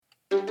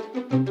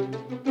Hello,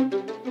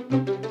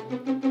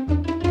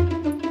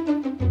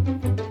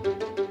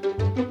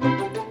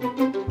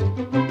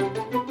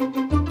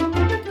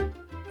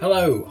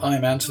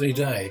 I'm Anthony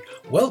Day.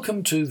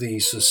 Welcome to the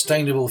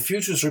Sustainable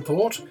Futures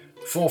Report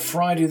for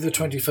Friday the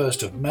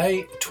 21st of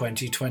May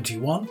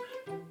 2021,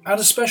 and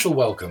a special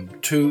welcome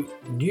to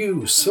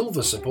new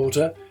Silver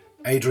supporter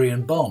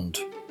Adrian Bond.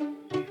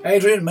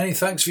 Adrian, many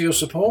thanks for your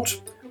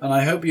support, and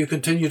I hope you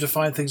continue to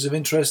find things of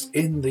interest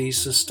in the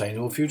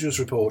Sustainable Futures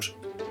Report.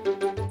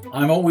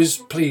 I'm always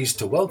pleased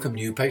to welcome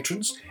new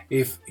patrons.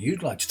 If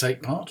you'd like to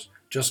take part,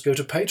 just go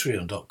to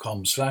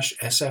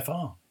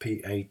patreon.com/SFR,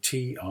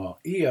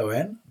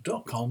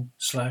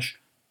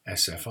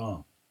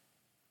 patreon.com/SFR.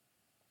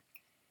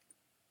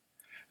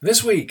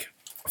 This week,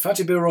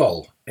 Fatih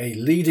Birol, a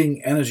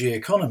leading energy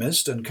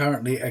economist and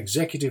currently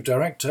executive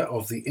director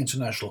of the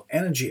International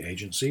Energy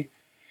Agency,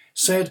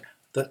 said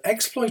that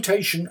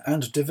exploitation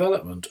and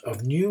development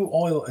of new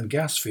oil and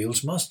gas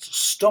fields must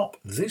stop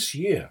this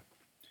year,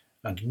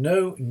 and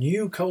no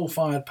new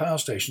coal-fired power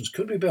stations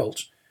could be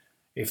built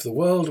if the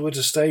world were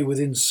to stay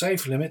within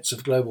safe limits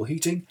of global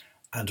heating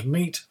and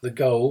meet the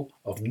goal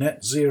of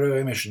net zero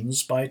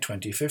emissions by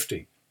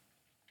 2050.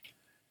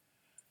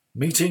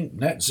 Meeting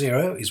net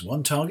zero is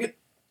one target,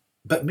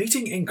 but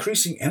meeting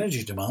increasing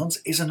energy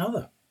demands is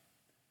another.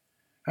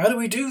 How do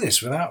we do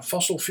this without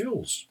fossil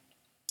fuels?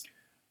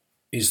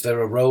 Is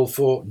there a role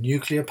for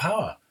nuclear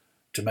power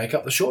to make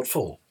up the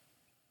shortfall?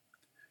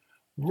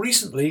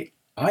 Recently,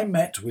 I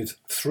met with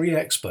 3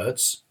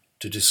 experts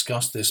to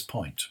discuss this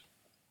point.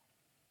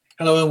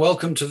 Hello and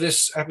welcome to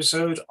this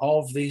episode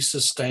of the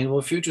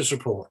Sustainable Futures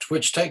Report,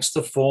 which takes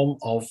the form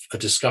of a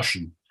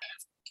discussion.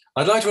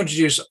 I'd like to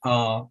introduce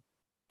our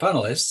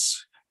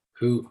panelists,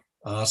 who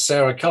are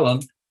Sarah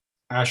Cullen,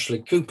 Ashley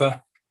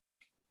Cooper,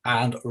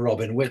 and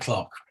Robin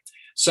Whitlock.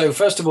 So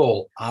first of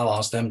all, I'll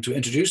ask them to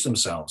introduce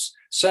themselves.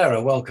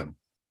 Sarah, welcome.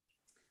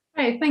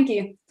 Hi, thank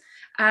you.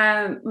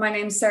 My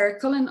name's Sarah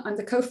Cullen. I'm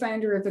the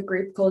co-founder of a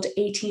group called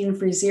 18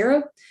 for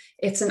Zero.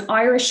 It's an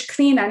Irish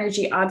clean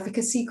energy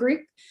advocacy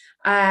group.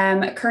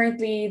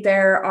 Currently,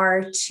 there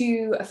are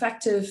 2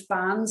 effective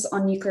bans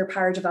on nuclear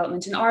power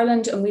development in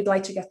Ireland, and we'd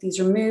like to get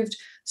these removed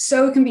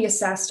so it can be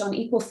assessed on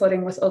equal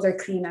footing with other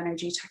clean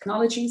energy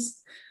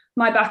technologies.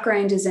 My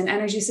background is in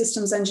energy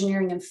systems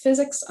engineering and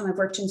physics, and I've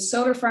worked in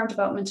solar farm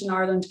development in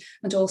Ireland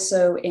and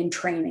also in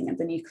training in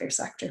the nuclear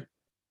sector.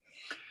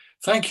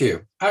 Thank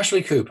you.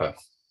 Ashley Cooper.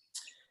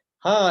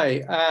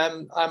 Hi,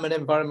 I'm an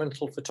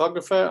environmental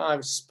photographer.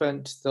 I've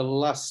spent the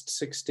last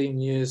 16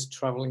 years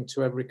traveling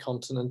to every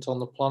continent on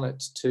the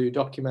planet to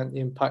document the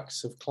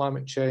impacts of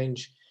climate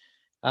change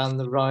and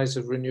the rise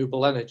of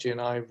renewable energy. And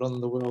I run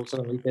the world's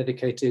only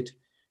dedicated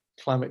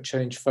climate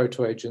change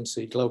photo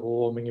agency,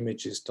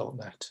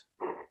 globalwarmingimages.net.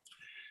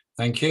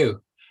 Thank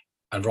you.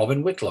 And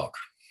Robin Whitlock.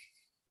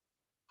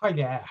 Hi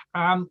there.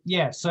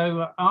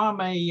 So I'm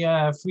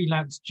a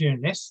freelance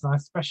journalist. I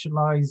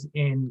specialise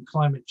in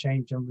climate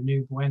change and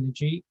renewable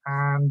energy,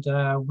 and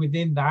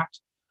within that,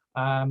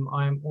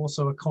 I'm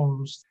also a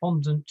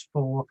correspondent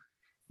for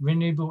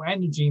Renewable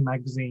Energy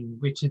magazine,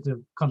 which is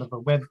a kind of a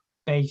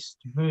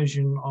web-based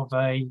version of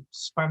a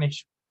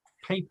Spanish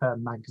paper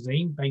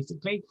magazine,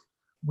 basically,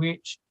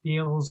 which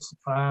deals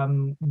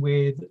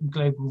with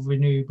global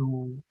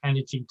renewable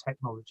energy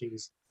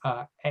technologies,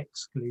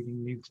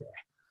 excluding nuclear.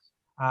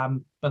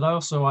 But I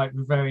also write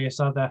with various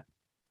other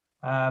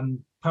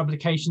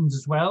publications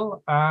as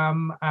well,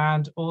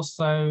 and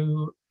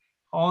also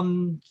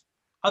on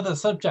other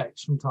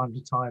subjects from time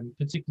to time,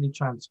 particularly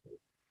transport.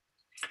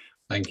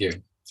 Thank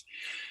you.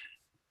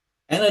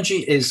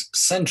 Energy is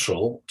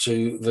central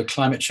to the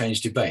climate change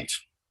debate.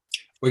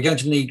 We're going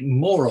to need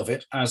more of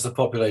it as the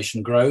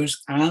population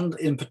grows, and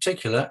in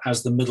particular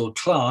as the middle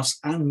class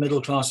and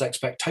middle class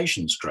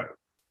expectations grow.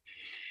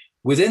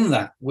 Within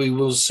that, we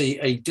will see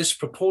a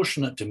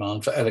disproportionate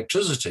demand for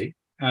electricity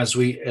as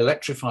we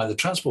electrify the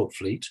transport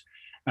fleet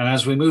and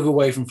as we move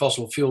away from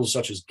fossil fuels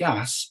such as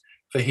gas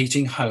for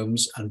heating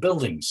homes and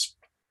buildings.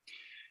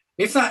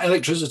 If that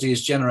electricity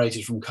is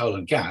generated from coal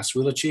and gas,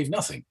 we'll achieve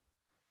nothing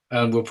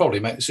and will probably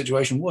make the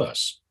situation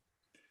worse.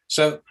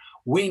 So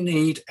we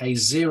need a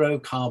zero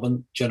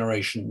carbon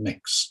generation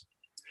mix.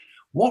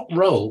 What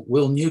role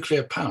will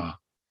nuclear power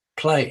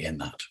play in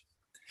that?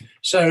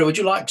 Sarah, would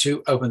you like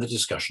to open the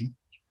discussion?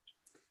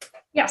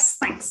 Yes,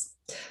 thanks.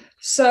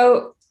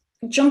 So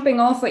jumping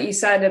off what you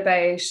said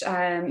about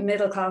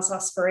middle-class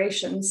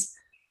aspirations,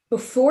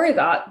 before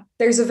that,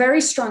 there's a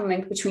very strong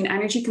link between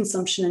energy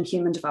consumption and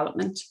human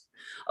development.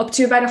 Up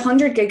to about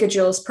 100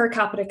 gigajoules per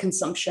capita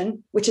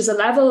consumption, which is a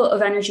level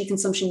of energy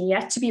consumption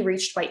yet to be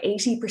reached by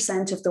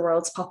 80% of the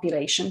world's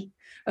population.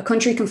 A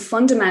country can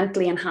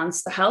fundamentally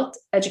enhance the health,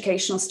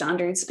 educational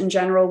standards, and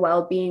general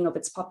well-being of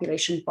its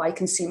population by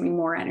consuming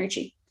more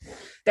energy.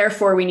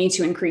 Therefore, we need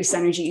to increase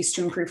energy use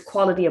to improve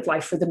quality of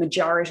life for the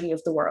majority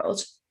of the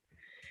world.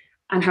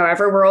 And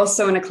however, we're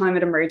also in a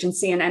climate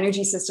emergency, and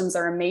energy systems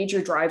are a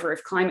major driver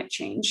of climate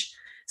change,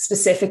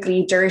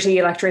 specifically dirty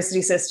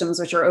electricity systems,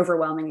 which are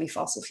overwhelmingly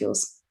fossil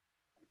fuels.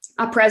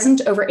 At present,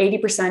 over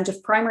 80%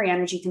 of primary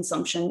energy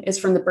consumption is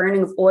from the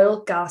burning of oil,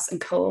 gas, and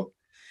coal.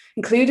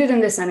 Included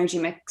in this energy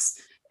mix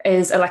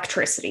is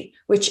electricity,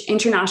 which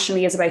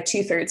internationally is about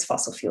 2/3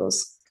 fossil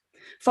fuels.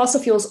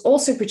 Fossil fuels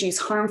also produce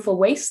harmful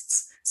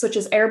wastes, such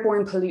as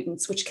airborne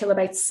pollutants, which kill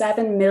about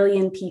 7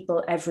 million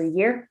people every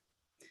year.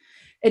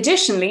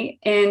 Additionally,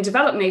 in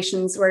developed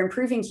nations where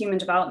improving human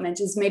development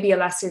is maybe a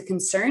lesser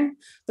concern,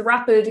 the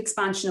rapid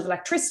expansion of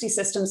electricity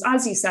systems,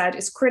 as you said,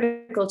 is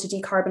critical to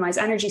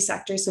decarbonize energy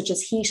sectors such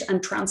as heat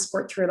and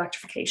transport through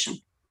electrification.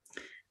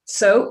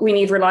 So we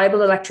need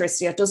reliable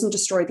electricity that doesn't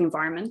destroy the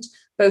environment,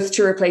 both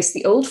to replace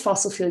the old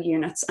fossil fuel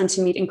units and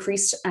to meet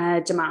increased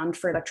demand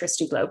for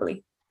electricity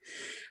globally.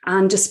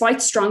 And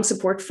despite strong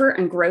support for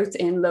and growth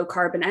in low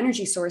carbon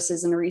energy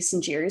sources in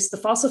recent years, the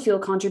fossil fuel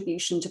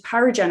contribution to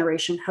power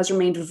generation has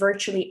remained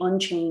virtually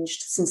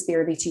unchanged since the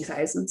early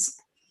 2000s.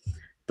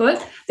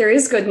 But there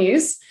is good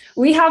news.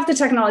 We have the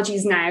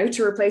technologies now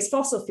to replace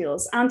fossil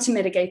fuels and to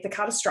mitigate the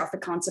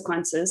catastrophic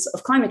consequences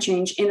of climate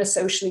change in a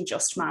socially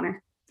just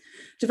manner.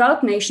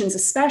 Developed nations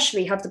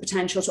especially have the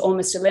potential to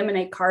almost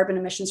eliminate carbon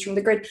emissions from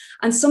the grid,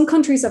 and some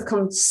countries have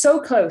come so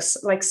close,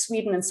 like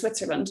Sweden and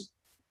Switzerland.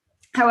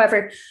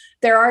 However,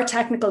 there are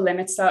technical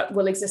limits that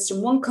will exist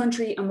in one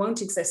country and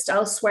won't exist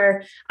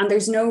elsewhere, and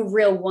there's no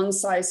real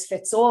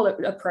one-size-fits-all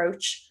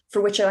approach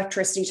for which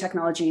electricity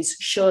technologies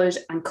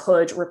should and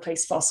could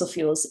replace fossil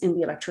fuels in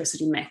the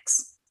electricity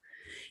mix.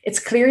 It's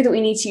clear that we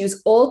need to use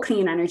all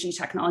clean energy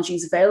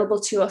technologies available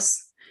to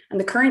us, and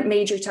the current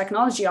major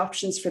technology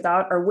options for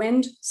that are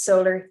wind,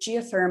 solar,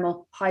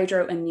 geothermal,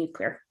 hydro, and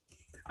nuclear.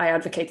 I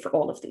advocate for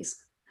all of these.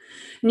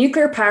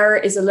 Nuclear power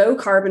is a low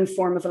carbon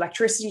form of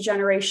electricity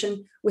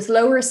generation with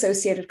lower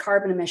associated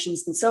carbon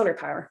emissions than solar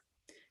power.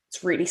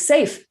 It's really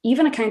safe.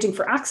 Even accounting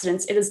for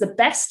accidents, it is the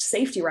best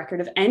safety record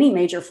of any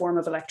major form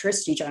of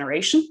electricity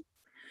generation.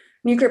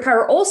 Nuclear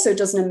power also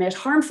doesn't emit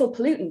harmful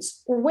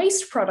pollutants or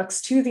waste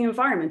products to the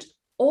environment.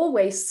 All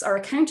wastes are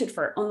accounted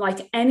for,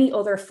 unlike any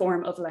other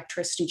form of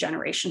electricity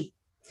generation.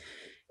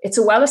 It's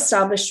a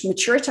well-established,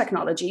 mature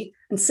technology,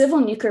 and civil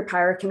nuclear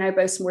power can now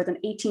boast more than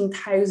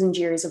 18,000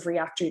 years of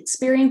reactor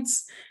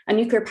experience, and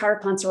nuclear power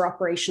plants are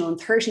operational in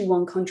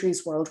 31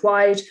 countries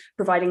worldwide,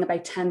 providing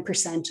about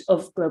 10%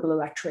 of global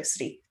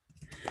electricity.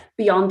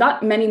 Beyond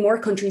that, many more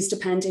countries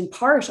depend in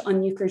part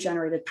on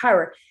nuclear-generated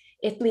power.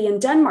 Italy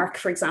and Denmark,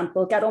 for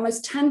example, get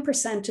almost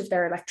 10% of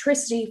their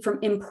electricity from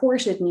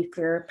imported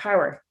nuclear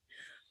power.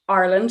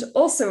 Ireland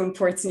also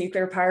imports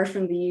nuclear power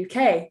from the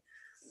UK.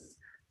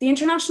 The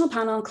International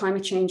Panel on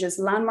Climate Change's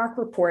landmark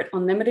report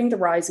on limiting the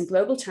rise in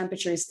global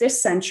temperatures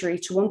this century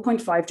to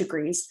 1.5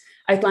 degrees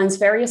outlines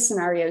various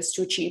scenarios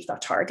to achieve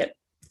that target.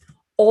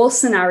 All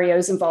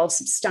scenarios involve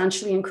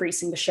substantially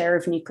increasing the share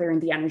of nuclear in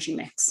the energy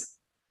mix.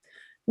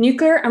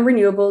 Nuclear and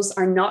renewables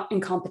are not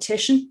in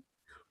competition.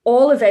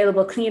 All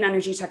available clean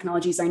energy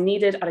technologies are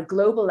needed at a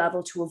global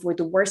level to avoid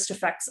the worst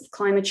effects of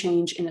climate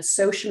change in a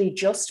socially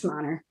just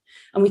manner,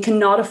 and we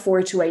cannot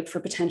afford to wait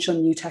for potential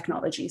new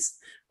technologies.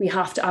 We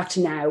have to act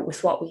now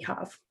with what we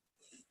have.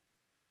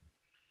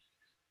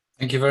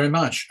 Thank you very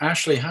much.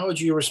 Ashley, how would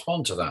you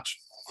respond to that?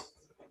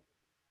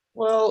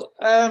 Well,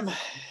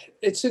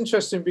 it's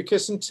interesting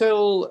because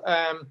until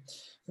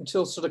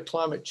sort of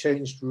climate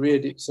change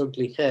reared its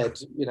ugly head,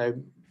 you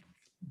know,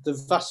 the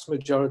vast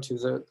majority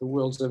of the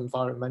world's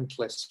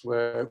environmentalists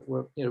were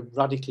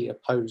radically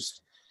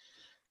opposed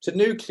to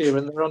nuclear,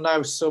 and there are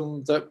now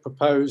some that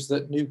propose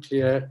that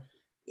nuclear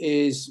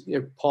is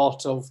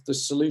part of the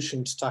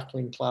solution to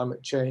tackling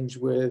climate change,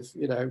 with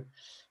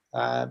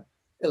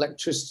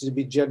electricity to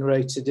be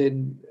generated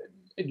in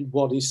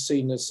what is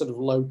seen as sort of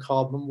low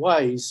carbon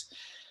ways.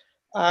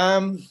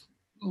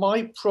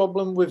 My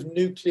problem with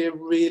nuclear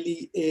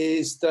really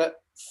is that,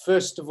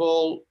 first of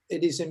all,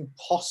 it is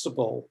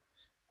impossible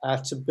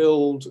to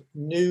build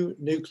new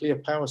nuclear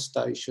power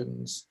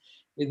stations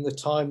in the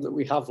time that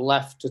we have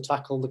left to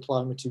tackle the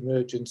climate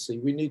emergency.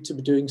 We need to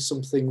be doing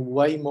something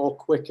way more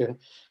quicker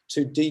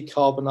to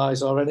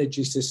decarbonize our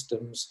energy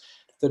systems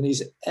than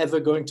is ever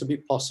going to be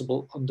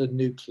possible under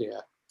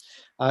nuclear.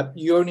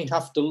 You only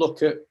have to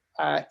look at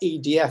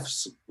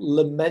EDF's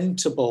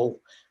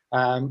lamentable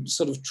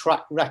sort of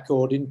track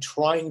record in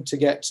trying to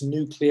get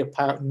nuclear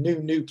power, new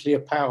nuclear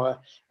power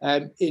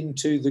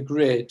into the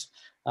grid.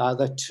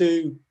 There are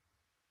two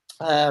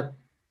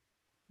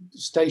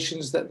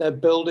stations that they're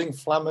building,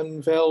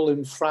 Flamanville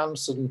in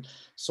France and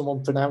some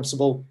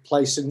unpronounceable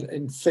place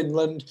in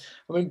Finland.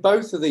 I mean,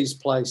 both of these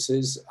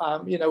places,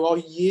 are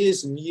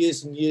years and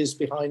years and years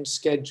behind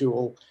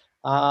schedule,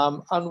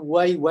 and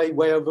way, way,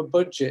 way over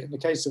budget. In the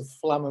case of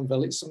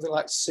Flamanville, it's something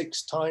like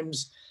 6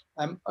 times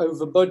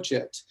over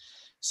budget.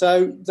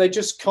 So they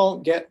just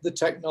can't get the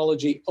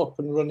technology up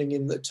and running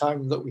in the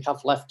time that we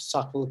have left to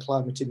tackle the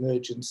climate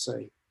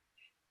emergency.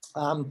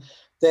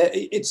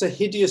 It's a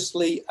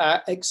hideously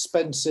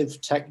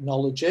expensive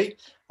technology.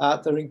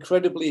 They're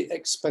incredibly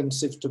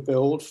expensive to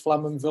build.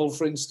 Flamanville,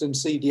 for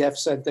instance, EDF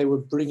said they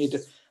would bring it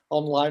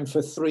online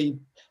for 3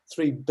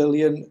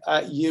 billion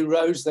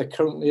euros. They're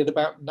currently at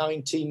about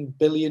 19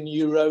 billion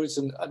euros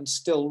and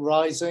still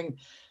rising.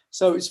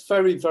 So it's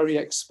very, very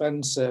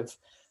expensive.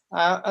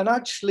 And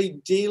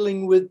actually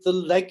dealing with the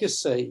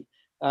legacy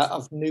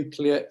of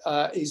nuclear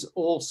is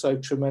also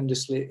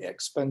tremendously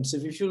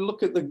expensive. If you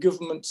look at the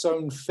government's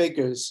own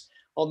figures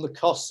on the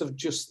costs of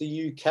just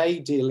the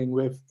UK dealing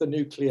with the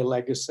nuclear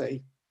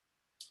legacy,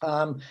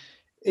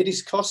 it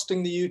is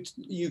costing the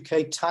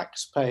UK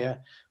taxpayer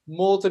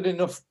more than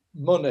enough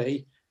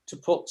money to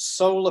put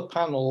solar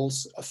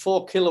panels, a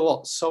 4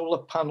 kilowatt solar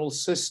panel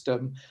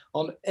system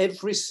on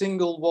every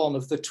single one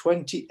of the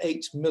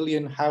 28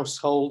 million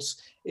households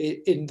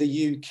in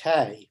the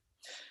UK.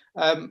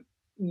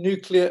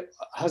 Nuclear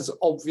has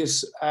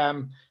obvious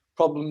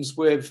problems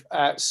with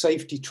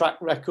safety track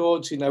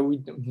records. You know,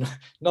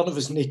 none of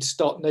us need to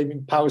start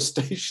naming power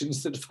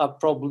stations that have had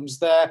problems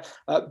there,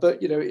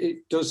 but you know,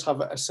 it does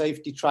have a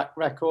safety track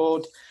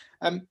record.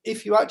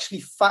 If you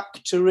actually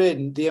factor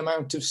in the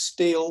amount of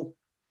steel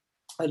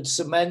and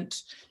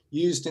cement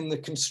used in the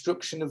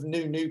construction of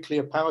new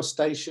nuclear power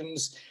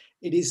stations,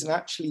 it isn't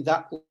actually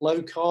that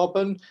low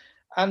carbon.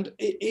 And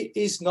it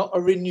is not a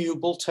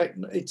renewable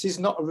technology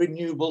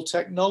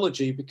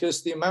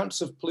because the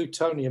amounts of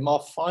plutonium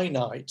are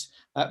finite.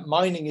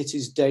 Mining it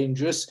is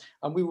dangerous,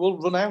 and we will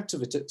run out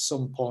of it at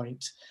some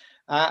point.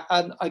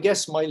 And I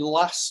guess my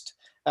last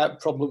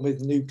problem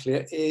with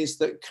nuclear is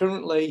that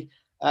currently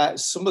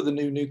some of the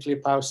new nuclear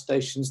power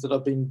stations that are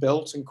being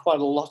built, and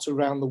quite a lot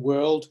around the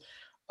world,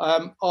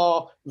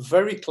 are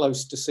very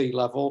close to sea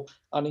level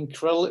and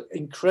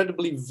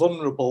incredibly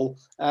vulnerable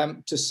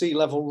to sea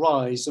level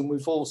rise. And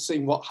we've all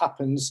seen what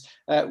happens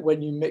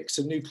when you mix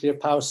a nuclear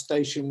power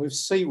station with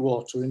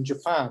seawater in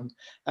Japan.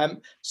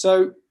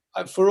 So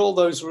for all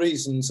those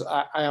reasons,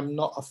 I am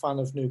not a fan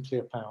of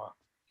nuclear power.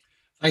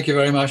 Thank you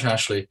very much,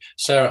 Ashley.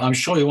 Sarah, I'm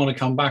sure you want to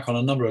come back on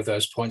a number of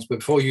those points, but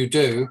before you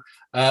do,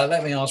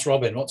 let me ask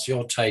Robin, what's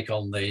your take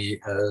on the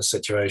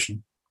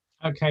situation?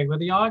 Okay, well,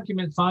 the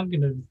arguments I'm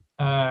going to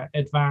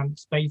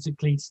advance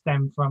basically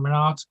stem from an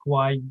article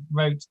I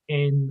wrote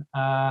in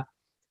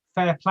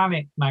Fair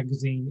Planet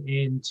magazine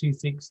in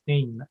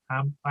 2016.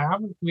 I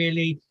haven't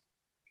really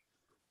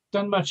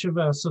done much of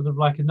a sort of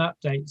like an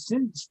update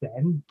since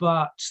then,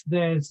 but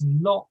there's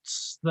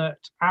lots that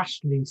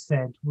Ashley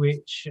said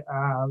which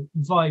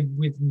vibe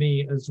with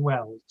me as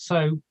well.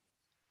 So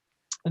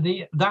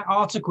that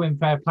article in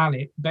Fair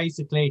Planet,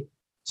 basically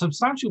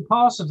substantial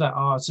parts of that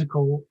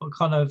article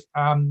kind of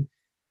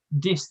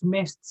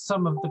dismissed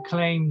some of the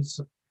claims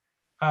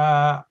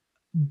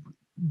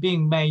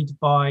being made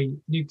by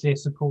nuclear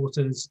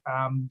supporters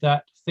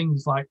that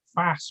things like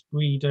fast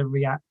breeder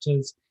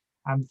reactors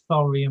and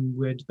thorium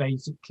would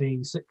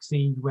basically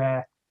succeed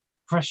where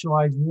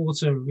pressurized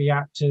water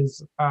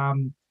reactors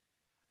haven't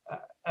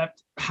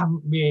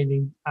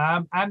really.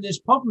 And there's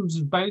problems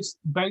with both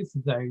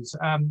of those.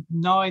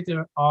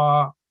 Neither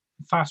are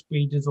fast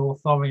breeders or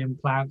thorium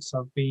plants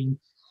have been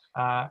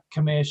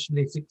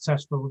commercially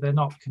successful. They're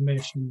not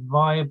commercially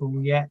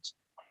viable yet.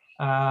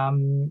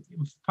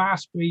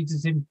 Fast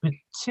breeders in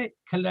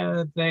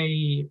particular,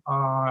 they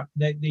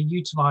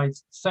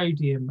utilize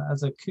sodium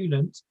as a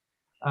coolant,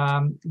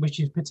 which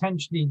is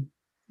potentially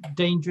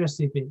dangerous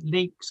if it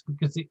leaks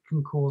because it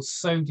can cause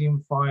sodium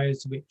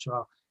fires, which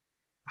are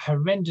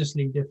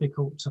horrendously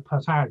difficult to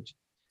put out.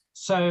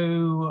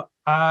 So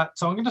I'm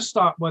going to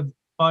start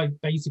by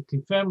basically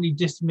firmly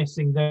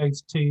dismissing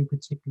those two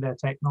particular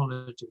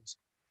technologies.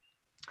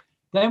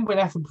 Then we're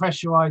left with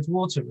pressurized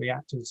water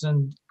reactors,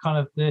 and kind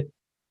of the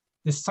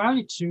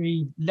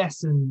salutary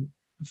lesson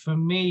for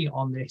me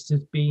on this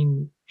has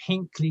been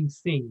Hinkley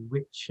C,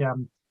 which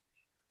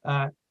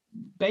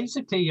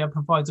basically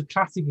provides a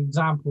classic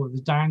example of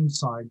the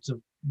downsides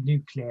of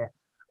nuclear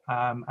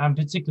and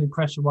particularly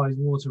pressurized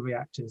water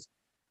reactors.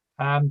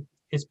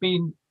 It's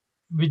been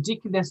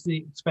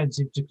ridiculously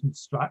expensive to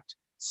construct,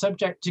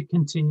 subject to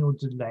continual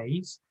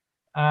delays.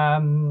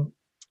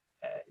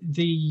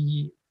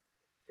 The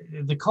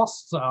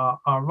costs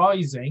are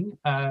rising.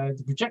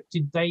 The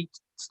projected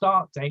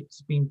start date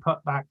has been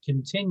put back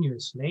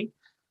continuously.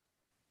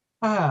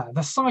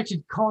 The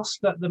cited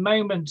cost at the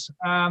moment,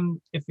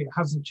 if it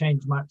hasn't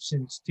changed much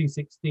since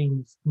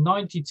 2016, is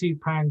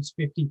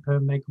 £92.50 per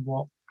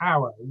megawatt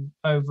hour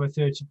over a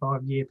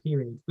 35-year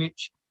period,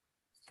 which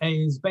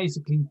is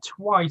basically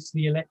twice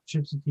the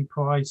electricity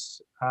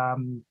price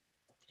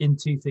in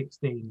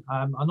 2016.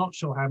 I'm not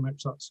sure how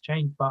much that's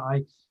changed, but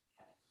I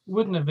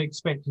wouldn't have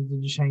expected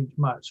it to change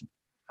much.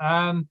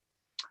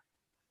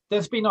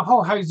 There's been a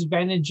whole host of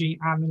energy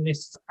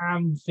analysts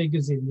and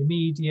figures in the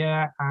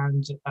media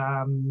and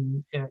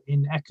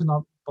in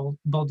economic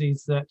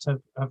bodies that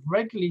have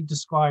regularly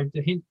described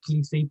the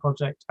Hinkley C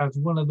project as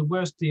one of the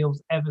worst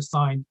deals ever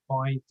signed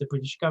by the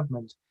British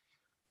government.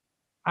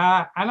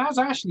 And as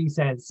Ashley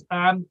says,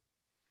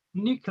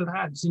 nuclear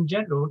plants in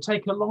general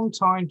take a long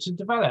time to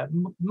develop,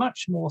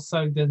 much more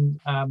so than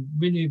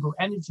renewable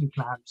energy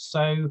plants.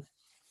 So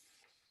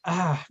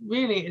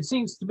really, it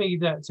seems to me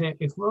that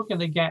if we're going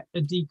to get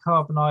a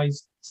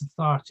decarbonised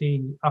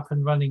society up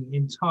and running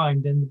in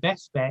time, then the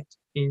best bet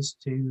is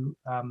to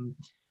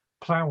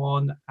plough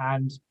on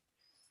and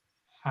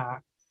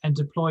and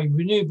deploy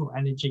renewable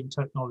energy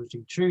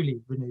technology, truly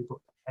renewable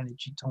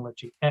energy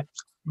technology,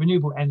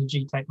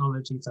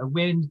 so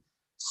wind,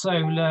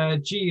 solar,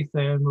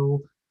 geothermal,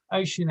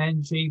 ocean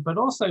energy, but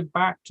also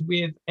backed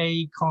with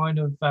a kind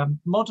of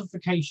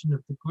modification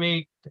of the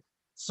grid,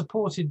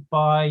 supported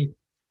by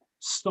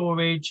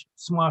storage,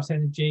 smart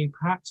energy,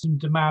 perhaps some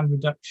demand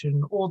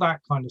reduction, all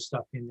that kind of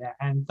stuff in there.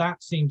 And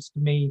that seems to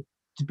me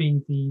to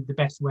be the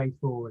best way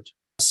forward.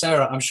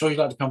 Sarah, I'm sure you'd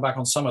like to come back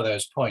on some of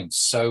those points.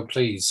 So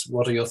please,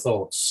 what are your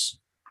thoughts?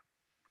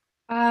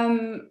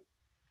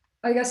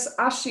 I guess,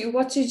 Ashley,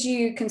 what did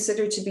you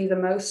consider to be the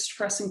most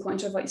pressing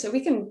point of, like, so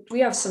we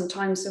have some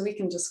time, so we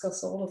can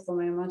discuss all of them,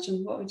 I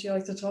imagine. What would you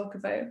like to talk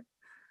about?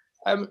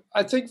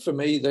 I think for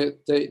me,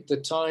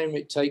 the time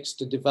it takes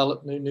to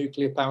develop new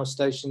nuclear power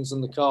stations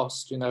and the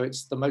cost,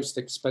 it's the most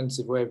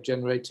expensive way of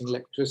generating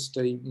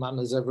electricity man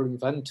has ever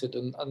invented.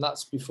 And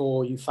that's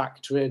before you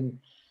factor in,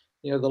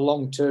 the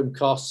long-term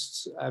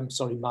costs,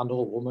 sorry, man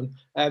or woman,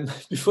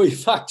 before you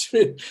factor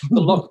in the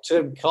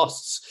long-term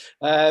costs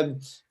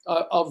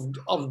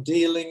of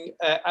dealing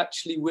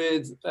actually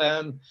with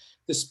the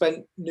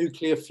spent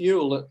nuclear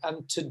fuel.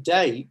 And to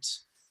date,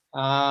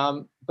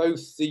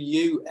 both the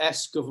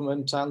US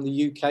government and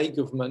the UK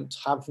government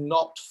have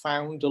not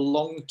found a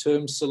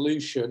long-term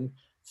solution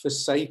for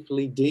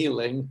safely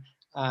dealing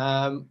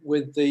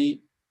with the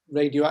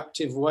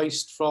radioactive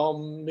waste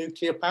from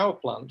nuclear power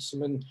plants. I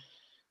mean,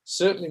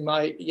 certainly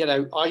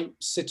I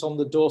sit on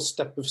the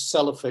doorstep of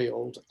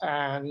Sellafield,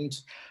 and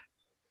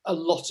a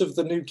lot of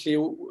the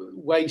nuclear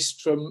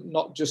waste from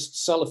not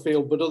just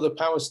Sellafield but other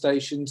power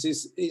stations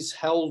is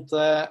held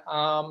there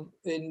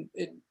in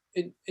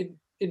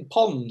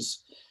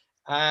ponds.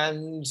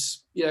 And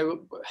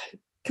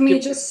can we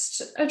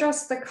just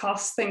address the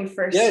cost thing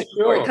first? Yeah,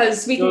 sure.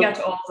 Because we can get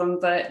to all of them,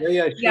 but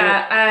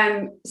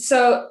sure.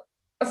 So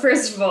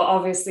first of all,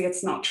 obviously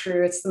it's not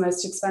true. It's the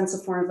most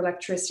expensive form of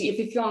electricity.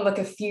 If you want to look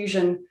at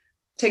fusion,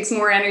 takes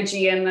more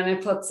energy in than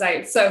it puts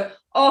out. So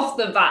off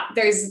the bat,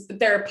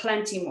 there are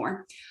plenty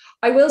more.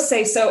 I will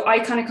say, so I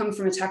kind of come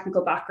from a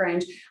technical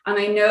background, and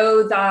I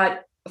know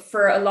that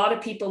for a lot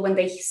of people, when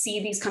they see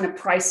these kind of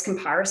price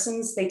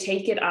comparisons, they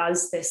take it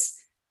as this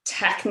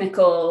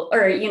technical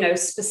or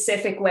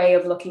specific way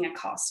of looking at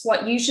costs.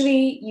 What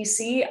usually you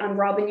see, and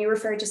Robin, you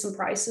referred to some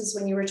prices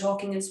when you were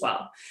talking as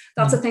well,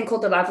 that's a thing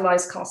called the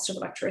levelized cost of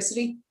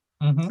electricity.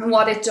 And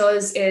what it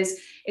does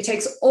is it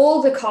takes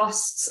all the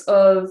costs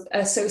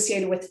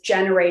associated with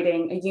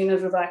generating a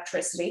unit of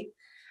electricity,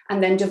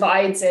 and then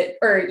divides it,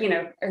 or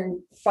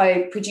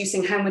by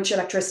producing how much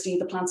electricity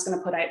the plant's going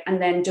to put out,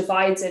 and then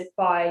divides it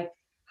by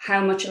how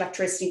much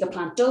electricity the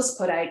plant does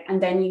put out,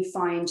 and then you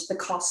find the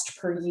cost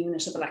per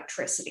unit of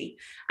electricity.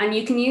 And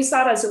you can use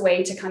that as a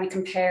way to kind of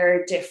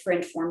compare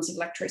different forms of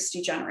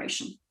electricity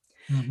generation.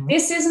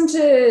 This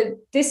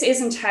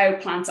isn't how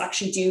plants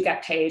actually do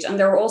get paid. And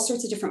there are all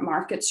sorts of different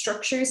market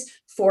structures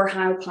for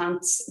how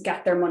plants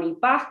get their money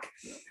back.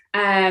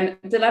 The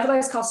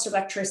levelized cost of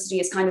electricity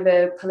is kind of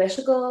a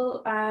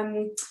political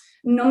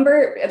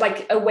number,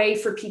 like a way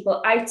for people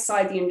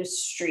outside the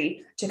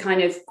industry to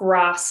kind of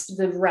grasp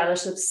the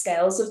relative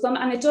scales of them.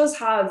 And it does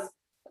have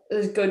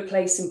a good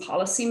place in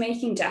policy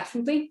making,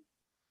 definitely.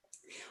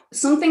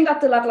 Something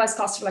that the levelized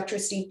cost of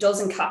electricity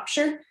doesn't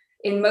capture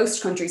in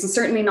most countries, and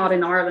certainly not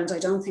in Ireland, I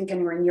don't think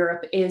anywhere in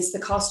Europe, is the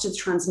cost of the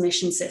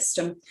transmission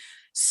system.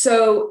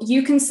 So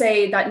you can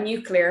say that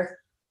nuclear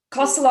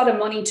costs a lot of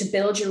money to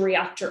build your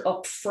reactor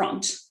up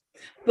front,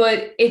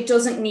 but it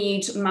doesn't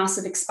need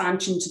massive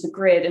expansion to the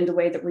grid in the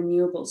way that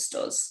renewables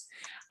does.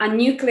 And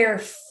nuclear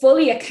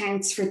fully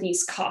accounts for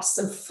these costs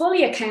and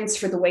fully accounts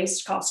for the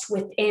waste cost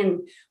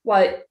within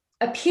what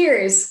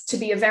appears to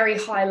be a very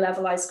high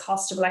levelized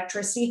cost of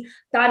electricity.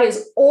 That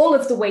is all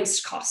of the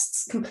waste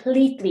costs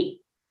completely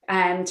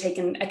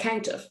taken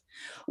account of.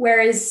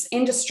 Whereas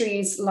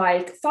industries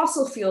like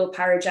fossil fuel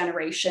power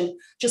generation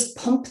just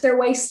pump their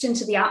waste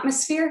into the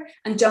atmosphere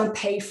and don't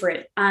pay for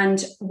it.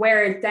 And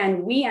where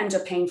then we end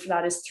up paying for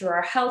that is through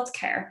our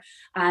healthcare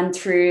and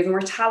through the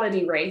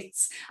mortality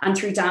rates and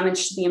through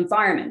damage to the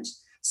environment.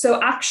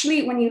 So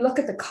actually, when you look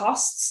at the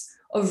costs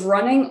of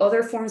running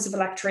other forms of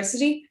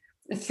electricity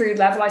through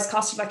levelized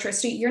cost of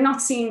electricity, you're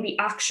not seeing the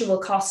actual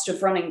cost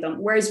of running them.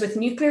 Whereas with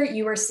nuclear,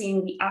 you are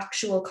seeing the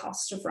actual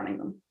cost of running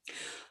them.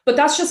 But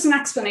that's just an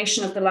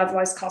explanation of the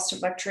levelized cost of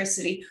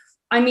electricity.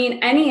 I mean,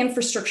 any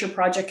infrastructure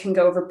project can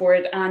go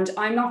overboard, and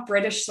I'm not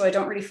British, so I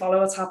don't really follow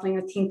what's happening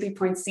with Hinkley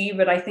Point C,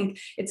 but I think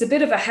it's a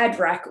bit of a head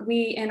wreck.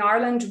 In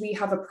Ireland, we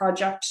have a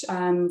project,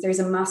 there's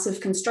a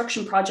massive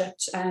construction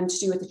project to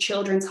do with the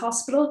Children's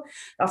Hospital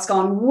that's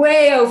gone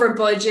way over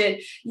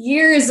budget,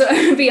 years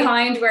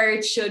behind where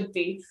it should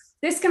be.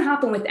 This can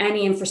happen with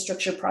any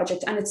infrastructure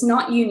project, and it's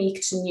not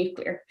unique to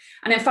nuclear.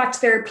 And in fact,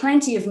 there are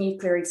plenty of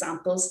nuclear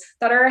examples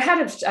that are ahead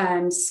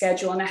of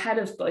schedule and ahead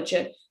of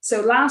budget.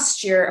 So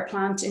last year, a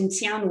plant in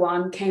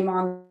Tianwan came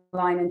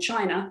online in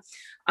China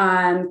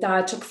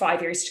that took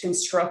 5 years to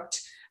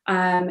construct.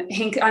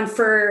 And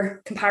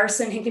for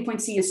comparison, Hinkley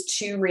Point C is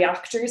 2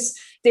 reactors.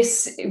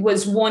 This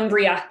was 1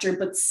 reactor,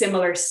 but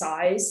similar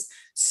size.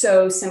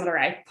 So similar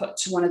output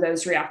to one of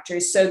those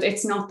reactors. So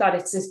it's not that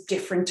it's a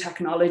different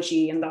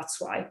technology, and that's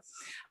why.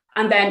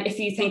 And then if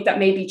you think that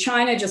maybe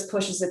China just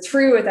pushes it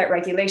through without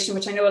regulation,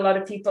 which I know a lot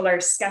of people are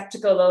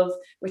skeptical of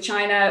with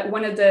China,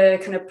 one of the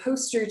kind of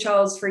poster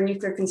childs for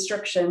nuclear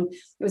construction,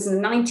 it was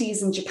in the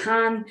 90s in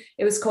Japan.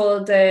 It was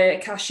called the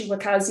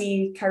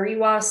Kashiwakaze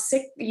Kariwa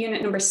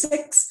unit number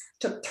 6,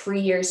 took 3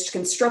 years to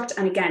construct.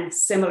 And again,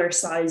 similar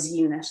size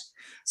unit.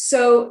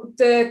 So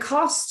the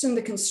cost and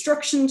the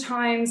construction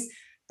times,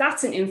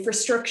 that's an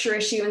infrastructure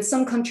issue. And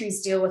some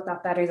countries deal with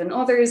that better than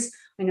others.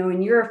 I know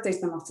in Europe, there's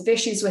been lots of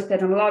issues with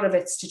it, and a lot of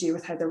it's to do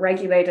with how they're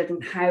regulated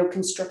and how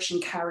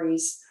construction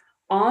carries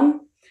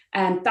on.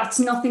 And that's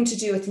nothing to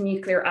do with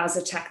nuclear as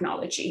a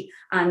technology,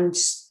 and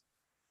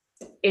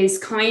is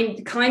kind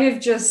of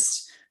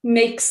just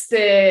makes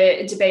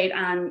the debate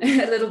and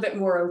a little bit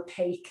more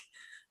opaque.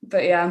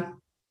 But yeah.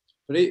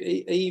 But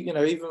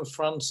even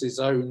France's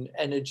own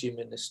energy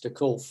minister,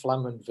 Cole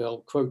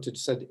Flamanville,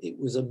 said it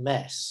was a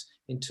mess.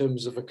 In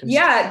terms of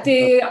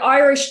the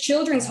Irish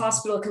Children's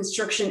Hospital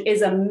construction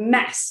is a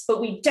mess, but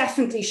we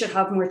definitely should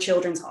have more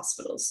children's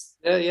hospitals.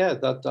 I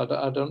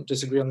don't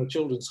disagree on the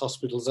children's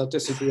hospitals. I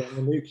disagree on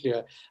the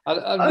nuclear.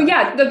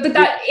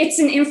 It's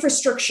an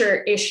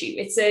infrastructure issue.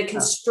 It's a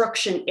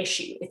construction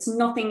issue. It's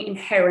nothing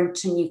inherent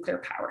to nuclear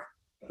power.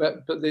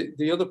 But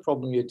the other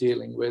problem you're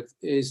dealing with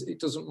is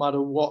it doesn't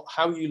matter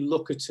how you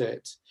look at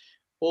it.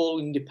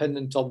 All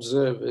independent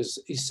observers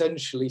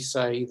essentially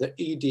say that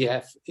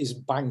EDF is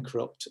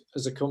bankrupt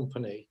as a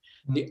company.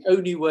 The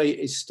only way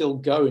it's still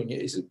going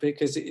is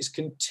because it is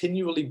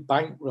continually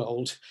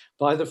bankrolled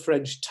by the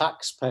French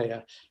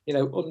taxpayer.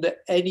 Under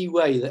any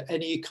way that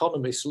any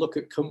economists look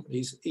at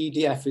companies,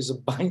 EDF is a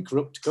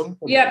bankrupt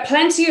company. Yeah,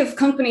 plenty of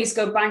companies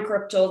go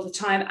bankrupt all the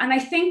time. And I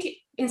think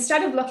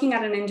instead of looking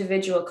at an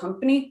individual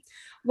company,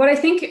 what I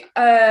think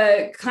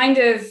kind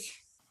of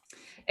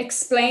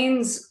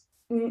explains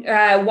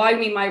why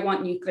we might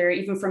want nuclear,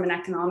 even from an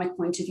economic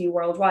point of view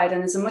worldwide,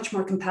 and is a much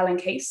more compelling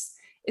case,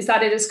 is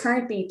that it is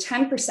currently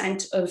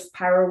 10% of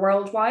power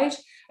worldwide.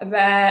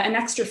 An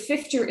extra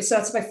 50, so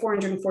that's about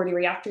 440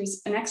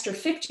 reactors, an extra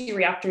 50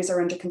 reactors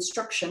are under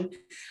construction,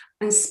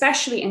 and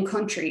especially in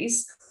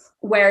countries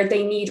where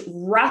they need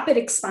rapid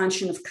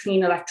expansion of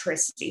clean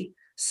electricity.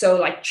 So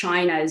like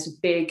China is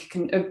big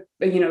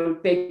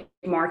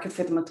market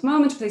for them at the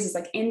moment, places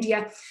like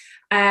India.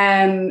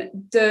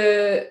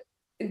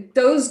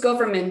 Those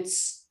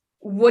governments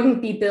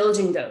wouldn't be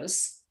building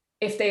those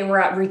if they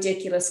were at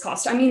ridiculous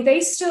cost. I mean, they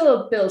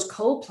still build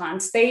coal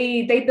plants.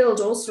 They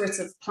build all sorts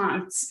of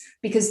plants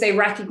because they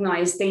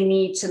recognize they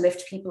need to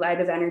lift people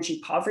out of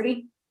energy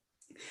poverty.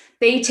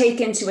 They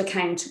take into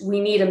account, we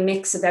need a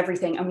mix of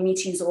everything and we need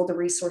to use all the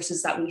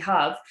resources that we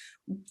have.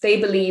 They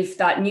believe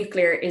that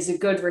nuclear is a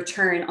good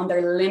return on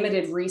their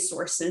limited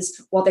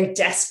resources while they're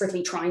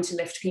desperately trying to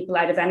lift people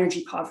out of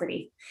energy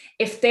poverty.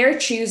 If they're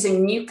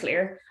choosing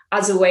nuclear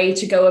as a way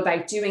to go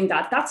about doing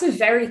that, that's a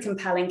very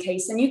compelling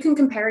case. And you can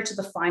compare it to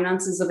the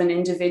finances of an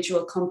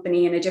individual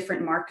company in a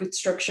different market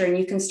structure, and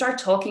you can start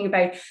talking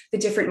about the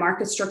different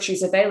market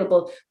structures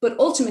available. But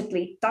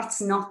ultimately, that's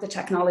not the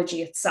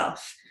technology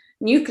itself.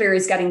 Nuclear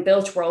is getting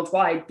built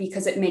worldwide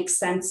because it makes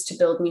sense to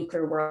build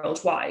nuclear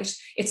worldwide.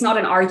 It's not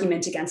an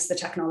argument against the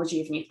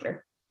technology of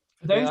nuclear.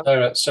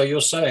 So you're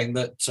saying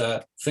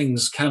that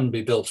things can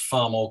be built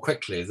far more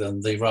quickly than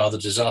the rather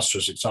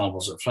disastrous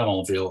examples at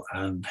Flamanville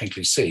and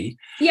Hinkley C.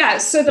 Yeah,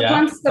 so the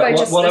plants that I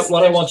just listed.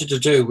 What I wanted to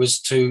do was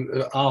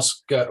to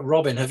ask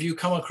Robin, have you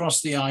come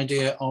across the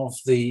idea of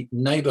the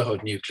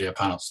neighbourhood nuclear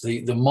plants,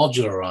 the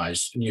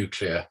modularized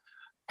nuclear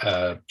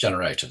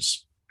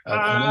generators?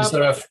 Is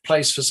there a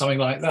place for something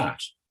like that?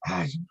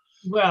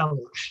 Well,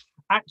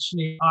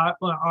 actually,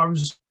 I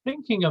was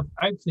thinking of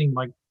opening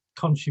my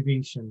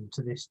contribution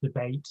to this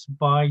debate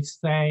by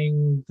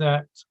saying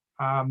that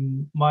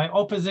my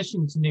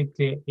opposition to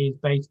nuclear is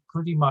based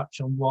pretty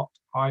much on what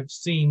I've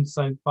seen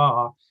so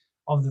far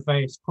of the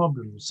various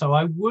problems. So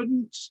I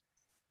wouldn't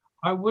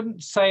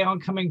say I'm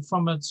coming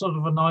from a sort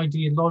of an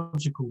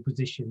ideological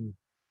position.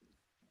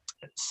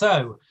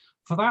 So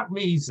for that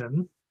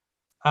reason,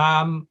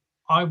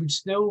 I would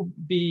still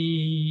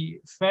be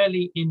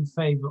fairly in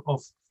favor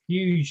of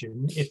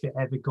fusion if it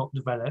ever got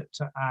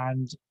developed,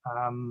 and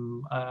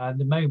at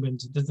the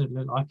moment it doesn't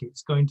look like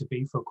it's going to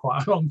be for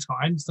quite a long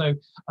time, so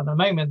at the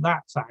moment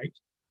that's out.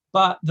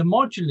 But the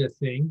modular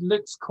thing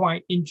looks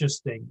quite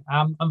interesting.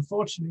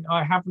 Unfortunately,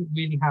 I haven't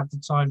really had the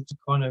time to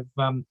kind of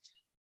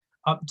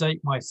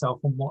update myself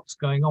on what's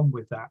going on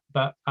with that,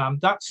 but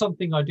that's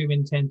something I do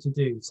intend to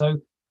do. So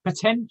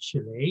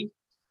potentially,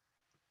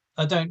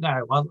 I don't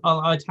know,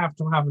 I'd have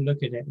to have a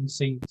look at it and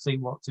see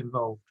what's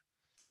involved.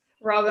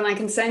 Robin, I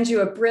can send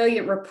you a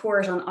brilliant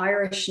report on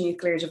Irish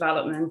nuclear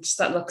development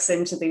that looks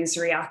into these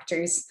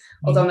reactors.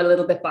 Although I'm a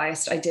little bit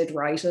biased, I did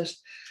write it.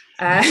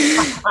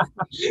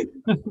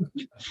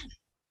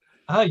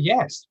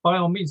 Yes, by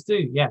all means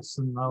do. Yes,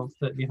 and I'll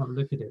certainly have a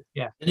look at it.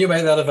 Yeah. Can you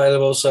make that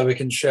available so we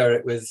can share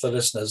it with the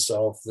listeners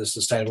of the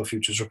Sustainable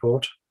Futures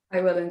Report?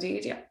 I will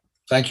indeed, yeah.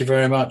 Thank you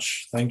very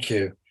much. Thank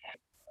you.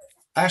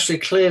 Ashley,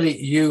 clearly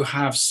you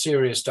have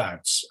serious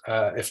doubts,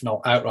 if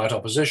not outright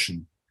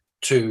opposition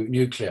to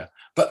nuclear,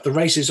 but the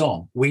race is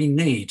on. We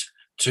need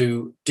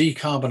to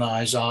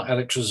decarbonize our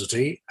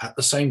electricity at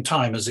the same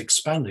time as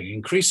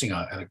increasing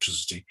our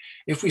electricity.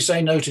 If we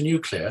say no to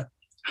nuclear,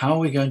 how are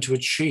we going to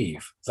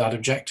achieve that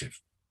objective?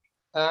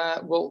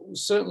 Well,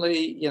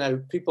 certainly,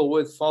 people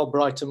with far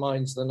brighter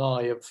minds than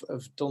I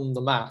have done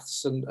the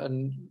maths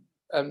and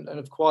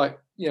have quite,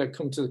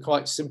 come to the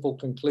quite simple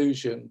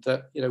conclusion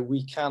that,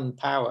 we can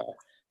power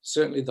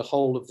certainly the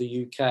whole of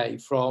the UK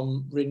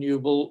from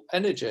renewable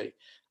energy.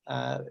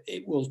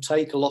 It will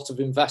take a lot of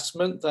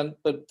investment,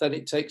 but then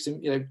it takes,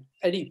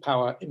 any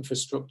power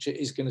infrastructure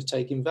is going to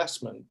take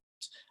investment.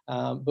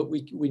 But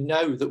we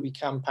know that we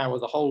can power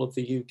the whole of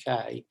the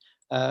UK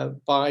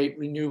by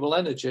renewable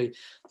energy.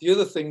 The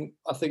other thing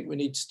I think we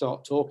need to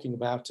start talking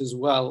about as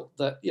well,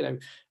 that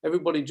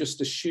everybody just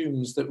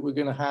assumes that we're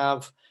going to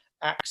have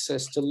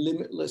access to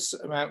limitless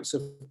amounts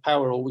of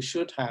power, or we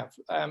should have.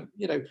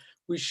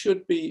 We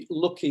should be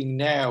looking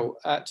now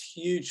at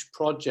huge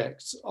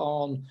projects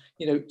on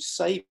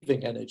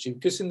saving energy,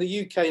 because in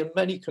the UK and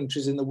many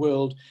countries in the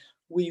world,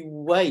 we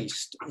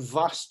waste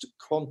vast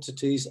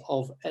quantities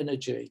of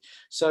energy.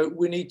 So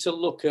we need to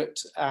look at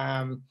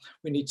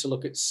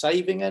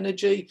saving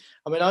energy.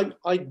 I mean,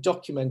 I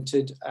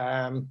documented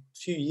a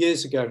few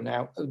years ago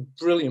now a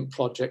brilliant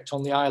project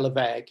on the Isle of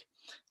Egg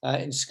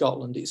in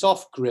Scotland. It's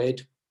off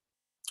grid.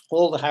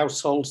 All the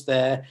households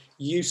there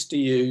used to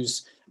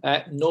use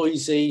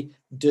noisy,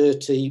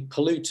 dirty,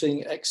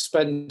 polluting,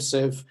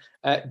 expensive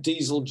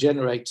diesel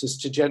generators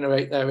to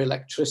generate their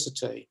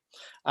electricity.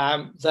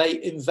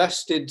 They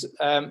invested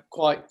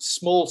quite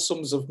small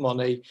sums of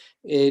money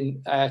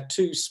in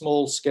 2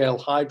 small-scale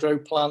hydro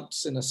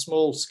plants, in a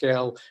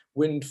small-scale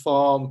wind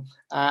farm,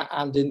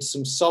 and in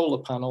some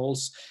solar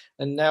panels.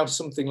 And now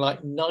something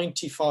like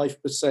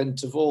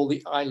 95% of all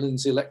the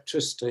island's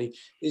electricity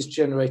is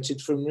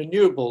generated from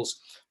renewables.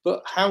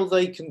 But how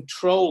they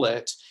control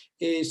it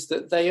is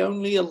that they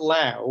only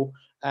allow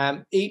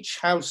each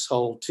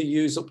household to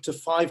use up to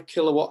 5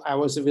 kilowatt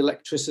hours of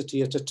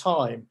electricity at a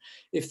time.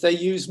 If they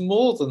use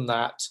more than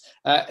that,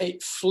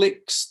 it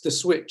flicks the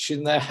switch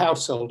in their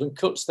household and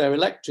cuts their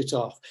electric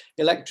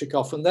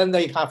off, and then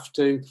they have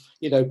to,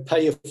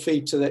 pay a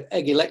fee to the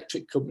Egg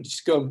Electric company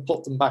to go and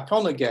put them back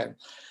on again.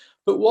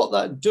 But what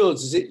that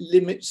does is it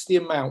limits the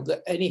amount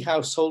that any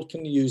household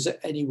can use at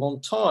any one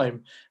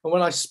time. And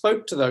when I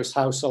spoke to those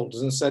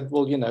householders and said,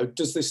 well,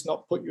 does this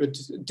not put you at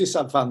a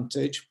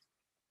disadvantage?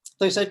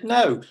 They said,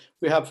 no,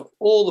 we have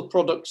all the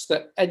products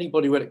that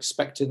anybody would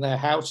expect in their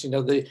house,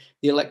 the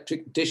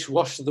electric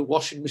dishwasher, the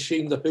washing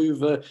machine, the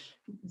Hoover,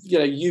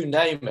 you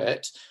name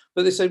it.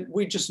 But they said,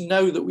 we just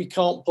know that we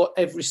can't put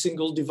every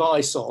single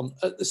device on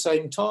at the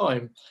same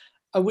time.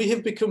 And we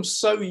have become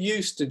so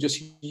used to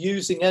just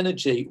using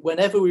energy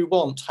whenever we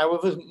want,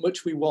 however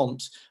much we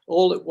want,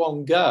 all at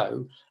one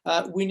go.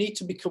 We need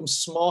to become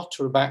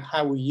smarter about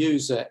how we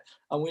use it.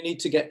 And we need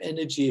to get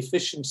energy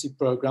efficiency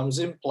programs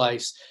in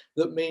place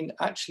that mean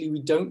actually we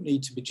don't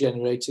need to be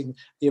generating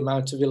the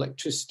amount of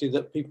electricity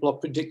that people are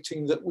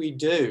predicting that we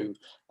do.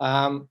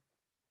 And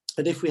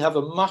if we have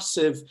a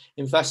massive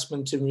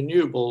investment in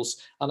renewables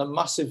and a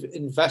massive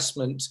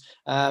investment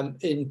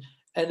in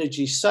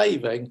energy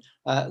saving,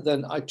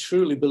 then I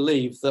truly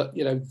believe that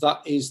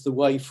that is the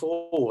way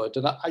forward.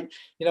 And I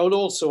would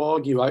also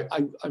argue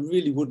I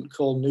really wouldn't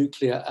call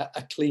nuclear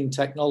a clean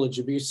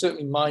technology, because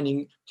certainly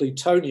mining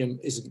plutonium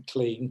isn't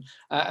clean,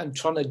 and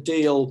trying to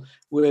deal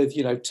with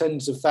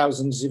tens of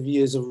thousands of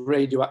years of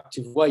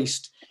radioactive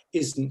waste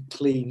isn't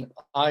clean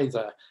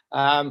either.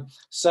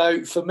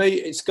 So for me,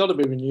 it's got to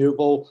be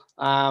renewable,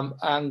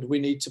 and we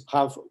need to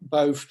have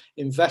both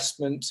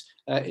investment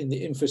in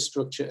the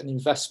infrastructure and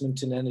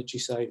investment in energy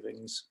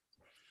savings.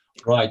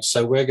 Right,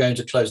 so we're going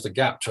to close the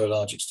gap to a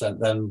large extent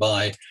then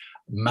by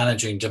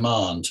managing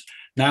demand.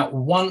 Now,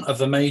 one of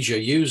the major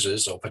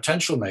users or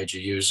potential major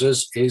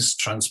users is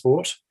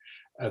transport,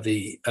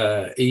 the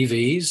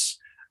EVs.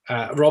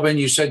 Robin,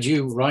 you said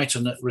you write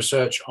and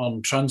research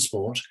on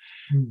transport.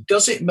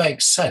 Does it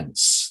make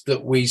sense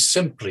that we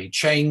simply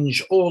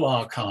change all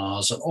our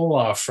cars and all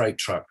our freight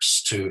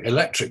trucks to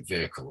electric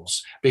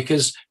vehicles?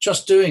 Because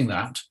just doing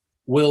that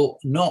will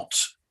not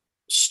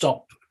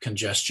stop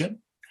congestion.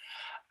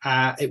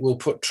 It will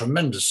put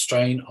tremendous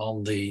strain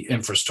on the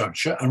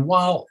infrastructure. And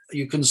while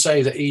you can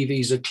say that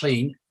EVs are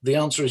clean, the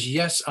answer is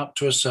yes, up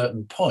to a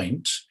certain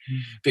point,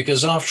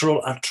 because after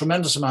all, a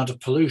tremendous amount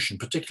of pollution,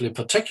 particularly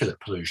particulate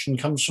pollution,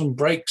 comes from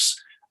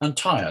brakes and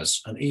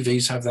tires, and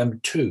EVs have them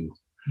too.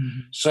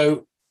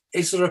 So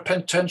is there a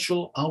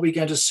potential, are we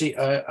going to see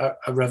a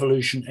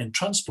revolution in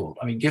transport?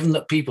 I mean, given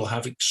that people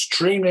have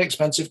extremely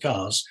expensive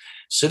cars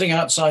sitting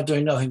outside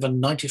doing nothing for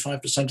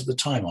 95% of the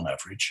time on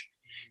average,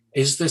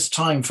 is this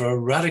time for a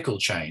radical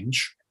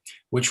change,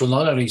 which will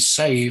not only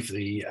save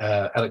the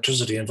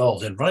electricity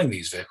involved in running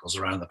these vehicles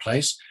around the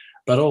place,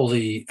 but all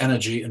the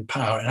energy and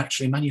power in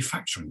actually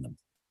manufacturing them.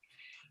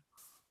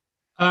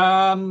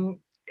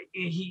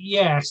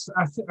 Yes,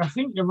 I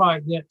think you're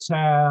right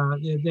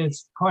that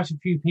there's quite a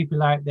few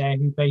people out there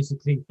who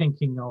basically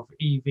thinking of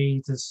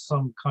EVs as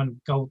some kind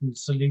of golden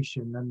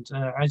solution, and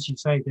as you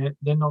say,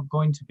 they're not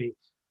going to be.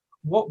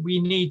 What we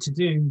need to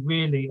do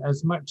really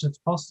as much as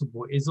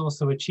possible is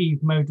also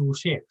achieve modal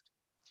shift.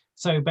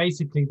 So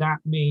basically that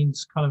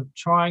means kind of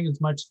trying as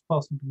much as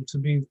possible to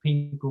move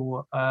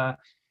people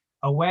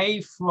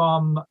away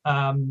from,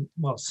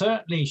 well,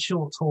 certainly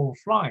short haul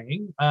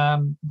flying,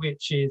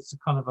 which is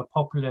kind of a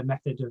popular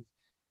method of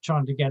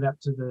trying to get up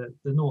to the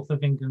north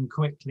of England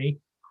quickly,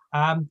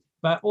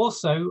 but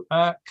also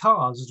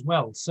cars as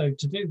well. So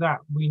to do that,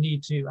 we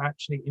need to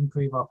actually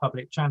improve our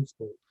public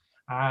transport.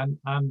 And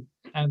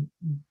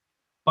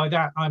by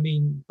that, I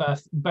mean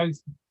both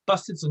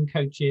buses and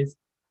coaches,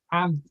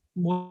 and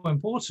more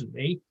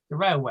importantly, the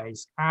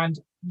railways. And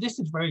this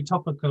is very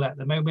topical at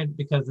the moment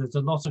because there's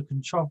a lot of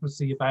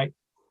controversy about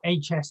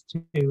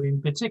HS2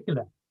 in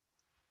particular.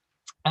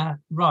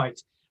 Right.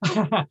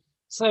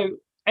 So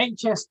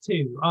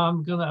HS2,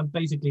 I'm going to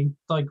basically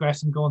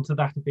digress and go on to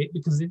that a bit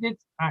because it is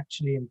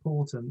actually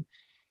important.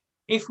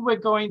 If we're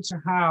going to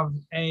have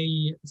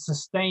a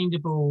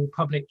sustainable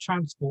public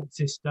transport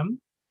system,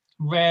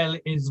 rail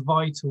is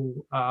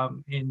vital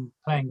in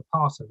playing a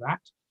part of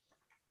that.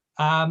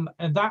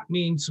 And that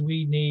means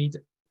we need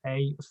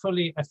a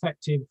fully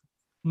effective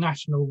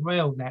national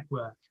rail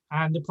network.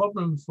 And the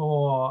problem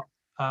for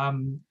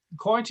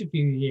quite a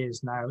few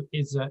years now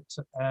is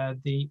that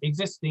the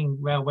existing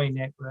railway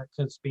network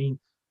has been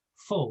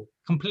full,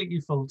 completely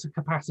full to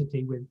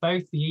capacity, with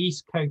both the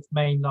East Coast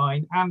Main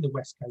Line and the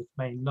West Coast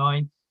Main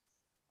Line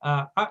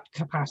at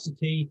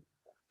capacity,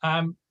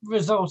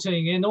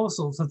 resulting in all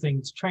sorts of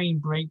things, train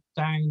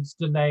breakdowns,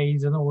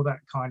 delays, and all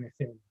that kind of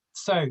thing.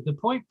 So the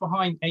point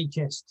behind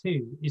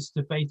HS2 is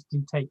to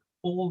basically take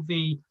all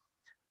the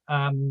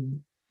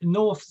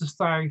north to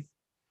south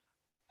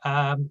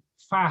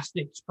fast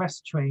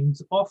express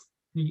trains off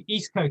the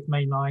East Coast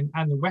Main Line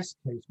and the West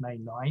Coast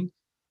Main Line,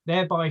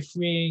 thereby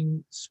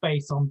freeing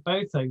space on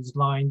both those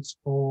lines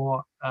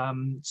for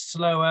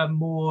slower,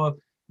 more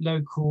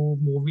local,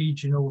 more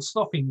regional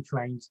stopping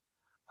trains.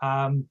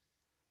 And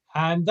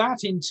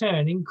that in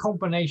turn, in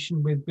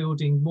combination with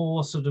building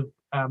more sort of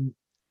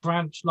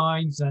branch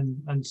lines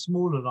and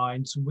smaller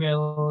lines,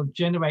 will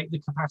generate the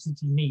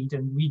capacity need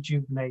and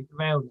rejuvenate the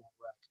rail network.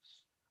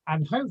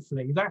 And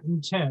hopefully that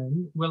in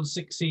turn will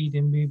succeed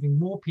in moving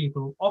more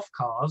people off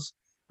cars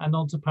and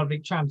onto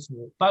public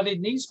transport. But it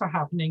needs to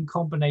happen in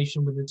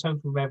combination with a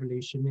total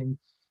revolution in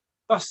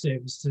bus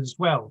services as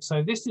well.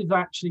 So this is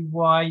actually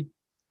why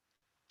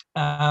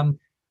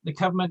the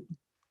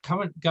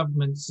current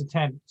government's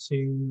attempt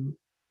to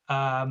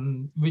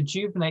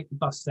rejuvenate the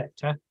bus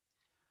sector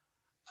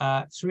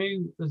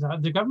through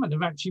the government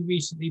have actually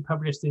recently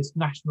published this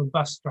national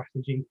bus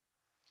strategy,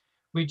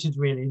 which is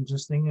really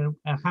interesting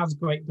and has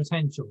great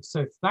potential.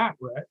 So if that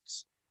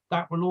works,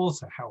 that will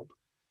also help.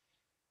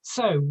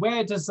 So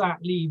where does that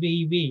leave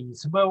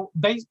EVs? Well,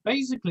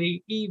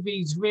 basically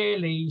EVs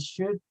really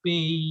should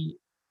be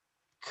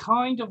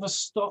kind of a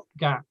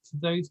stopgap for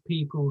those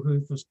people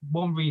who, for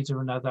one reason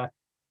or another,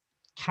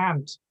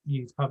 can't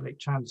use public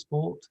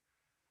transport,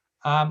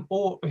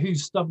 or who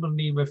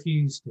stubbornly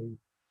refuse to.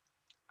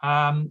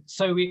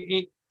 So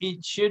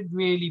it should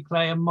really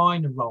play a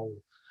minor role.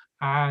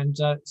 And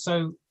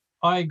so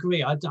I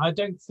agree. I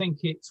don't think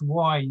it's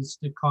wise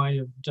to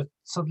kind of just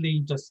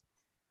suddenly just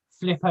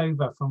flip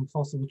over from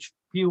fossil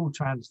fuel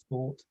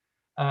transport,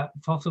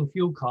 fossil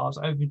fuel cars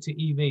over to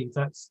EVs.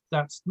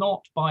 That's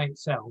not by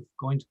itself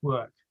going to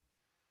work.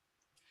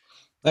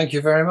 Thank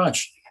you very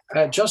much.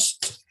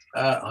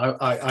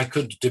 I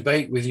could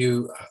debate with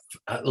you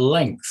at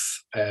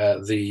length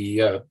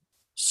the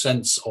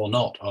sense or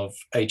not of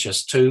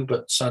HS2,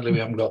 but sadly we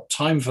haven't got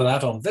time for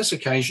that on this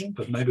occasion,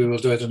 but maybe we'll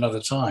do it another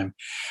time.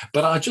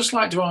 But I'd just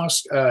like to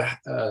ask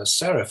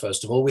Sarah,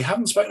 first of all, we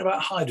haven't spoken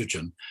about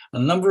hydrogen. A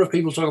number of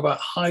people talk about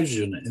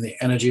hydrogen in the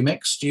energy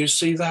mix. Do you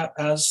see that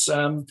as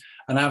an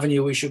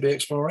avenue we should be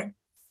exploring?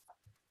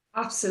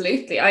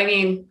 Absolutely. I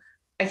mean,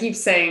 I keep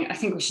saying, I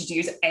think we should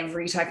use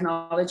every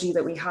technology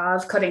that we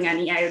have. Cutting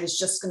any out is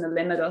just going to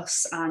limit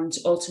us, and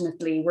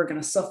ultimately we're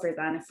going to suffer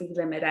then if we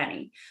limit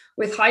any.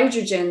 With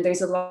hydrogen,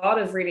 there's a lot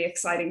of really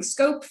exciting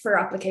scope for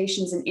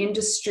applications in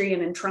industry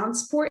and in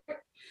transport.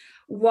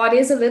 What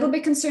is a little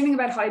bit concerning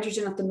about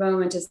hydrogen at the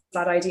moment is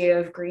that idea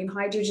of green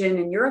hydrogen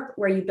in Europe,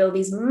 where you build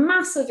these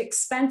massive,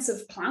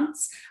 expensive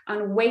plants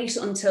and wait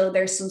until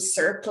there's some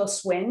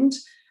surplus wind,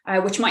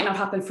 which might not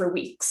happen for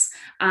weeks.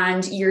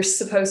 And you're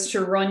supposed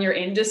to run your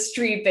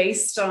industry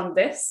based on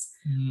this.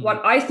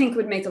 What I think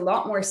would make a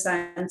lot more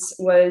sense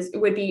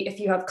would be if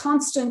you have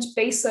constant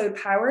baseload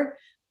power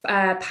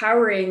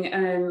powering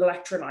an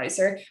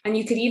electrolyzer, and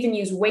you could even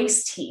use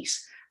waste heat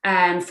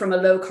from a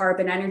low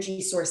carbon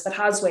energy source that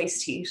has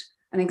waste heat.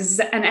 An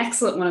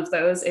excellent one of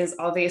those is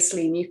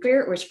obviously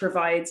nuclear, which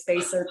provides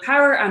baseload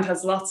power and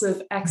has lots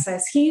of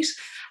excess heat.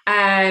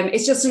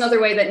 It's just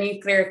another way that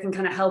nuclear can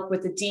kind of help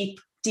with the deep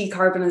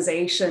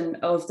decarbonisation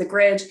of the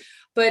grid,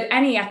 but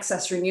any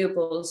excess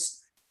renewables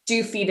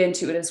do feed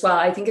into it as well.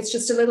 I think it's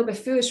just a little bit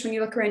foolish when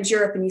you look around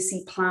Europe and you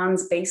see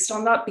plans based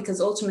on that,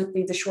 because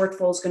ultimately the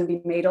shortfall is going to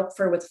be made up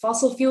for with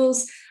fossil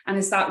fuels. And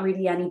is that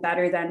really any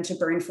better than to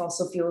burn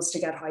fossil fuels to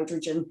get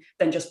hydrogen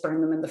than just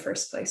burn them in the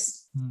first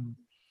place?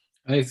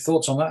 Any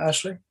thoughts on that,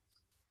 Ashley?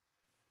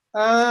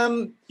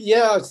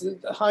 Yeah,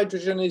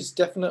 hydrogen is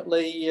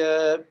definitely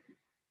a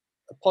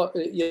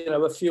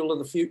fuel of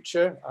the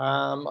future.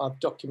 I've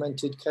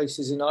documented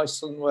cases in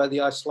Iceland where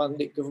the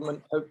Icelandic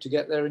government hope to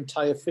get their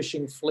entire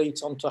fishing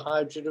fleet onto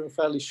hydrogen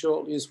fairly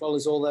shortly, as well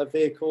as all their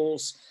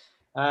vehicles.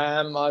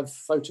 I've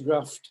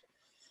photographed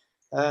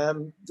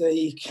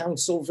the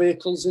council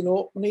vehicles in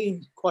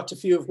Orkney, quite a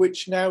few of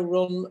which now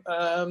run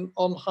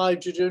on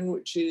hydrogen,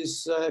 which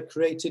is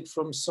created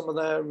from some of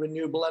their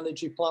renewable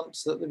energy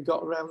plants that they've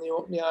got around the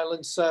Orkney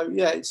Islands. So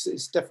yeah,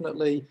 it's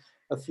definitely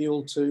a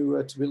fuel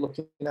to be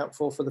looking out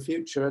for the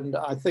future. And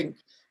I think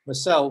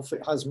myself,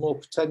 it has more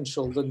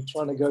potential than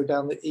trying to go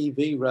down the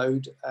EV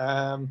road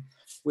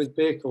with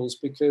vehicles,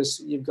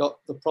 because you've got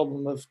the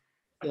problem of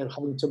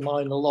having to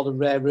mine a lot of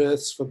rare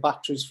earths for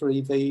batteries for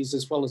EVs,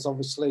 as well as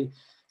obviously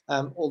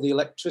all the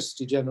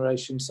electricity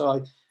generation.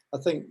 So I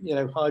think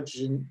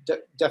hydrogen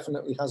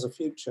definitely has a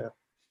future.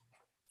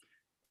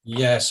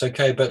 Yes,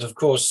 okay, but of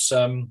course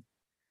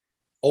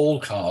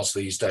all cars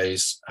these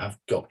days have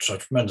got a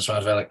tremendous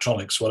amount of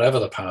electronics, whatever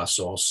the power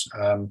source,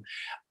 and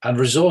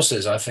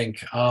resources, I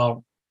think,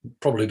 are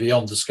probably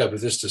beyond the scope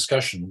of this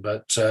discussion,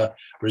 but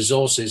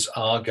resources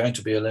are going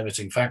to be a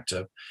limiting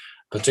factor,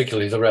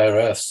 particularly the rare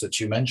earths that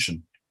you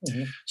mentioned.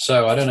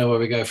 So I don't know where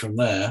we go from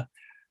there.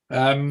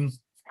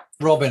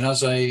 Robin,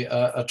 as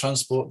a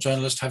transport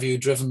journalist, have you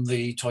driven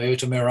the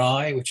Toyota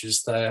Mirai, which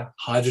is their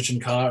hydrogen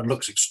car and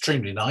looks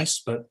extremely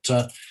nice, but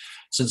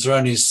since there are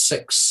only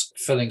 6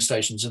 filling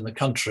stations in the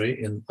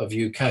country of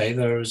UK,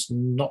 there is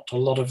not a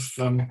lot of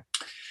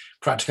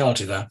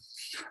practicality there.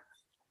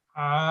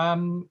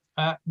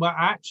 Well,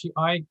 actually,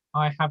 I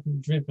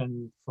haven't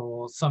driven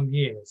for some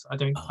years. I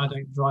don't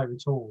drive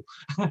at all.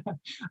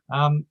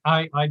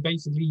 I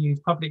basically use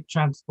public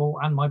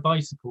transport and my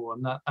bicycle,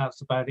 and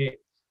that's about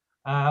it.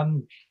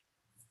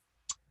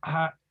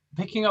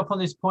 Picking up on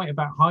this point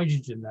about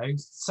hydrogen, though,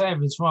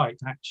 Sarah's right.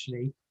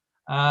 Actually,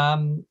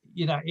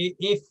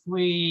 if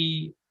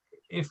we're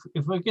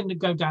going to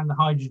go down the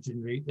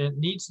hydrogen route, there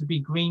needs to be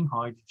green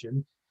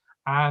hydrogen,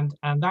 and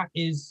that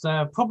is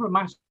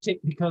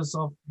problematic because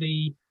of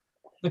the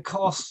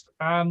cost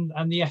and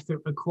the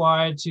effort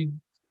required to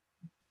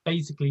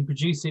basically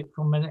produce it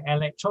from an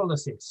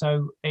electrolysis.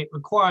 So it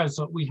requires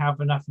that we have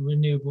enough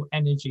renewable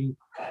energy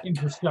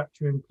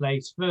infrastructure in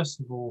place, first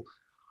of all.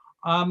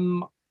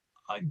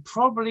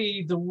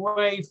 Probably the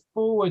way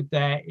forward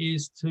there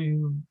is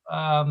to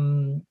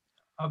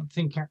I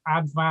think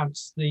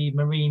advance the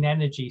marine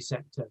energy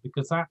sector,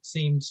 because that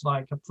seems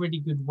like a pretty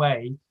good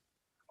way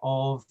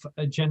of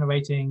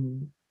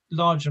generating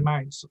large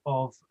amounts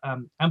of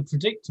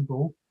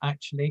unpredictable,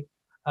 actually,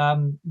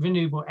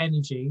 renewable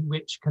energy,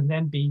 which can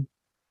then be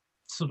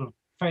sort of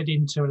fed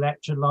into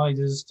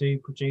electrolyzers to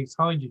produce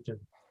hydrogen.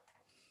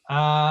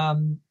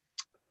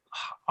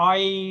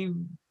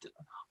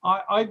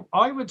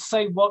 I would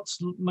say what's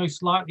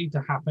most likely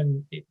to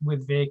happen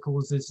with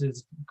vehicles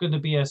is going to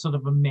be a sort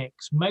of a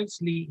mix,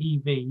 mostly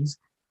EVs,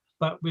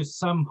 but with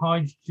some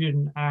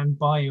hydrogen and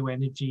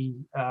bioenergy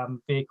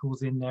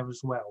vehicles in there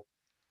as well.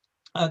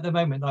 At the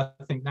moment, I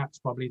think that's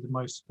probably the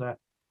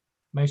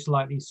most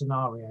likely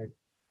scenario.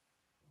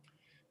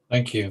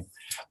 Thank you.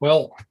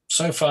 Well,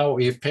 so far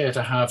we appear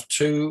to have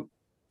 2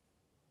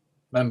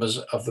 members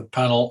of the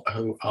panel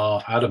who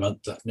are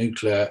adamant that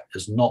nuclear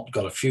has not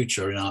got a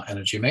future in our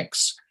energy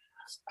mix,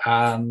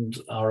 and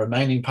our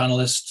remaining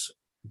panelist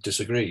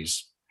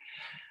disagrees.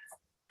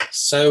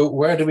 So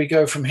where do we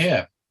go from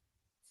here?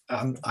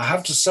 I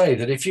have to say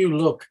that if you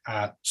look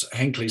at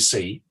Hinkley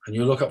C and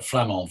you look at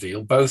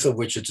Flamanville, both of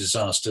which are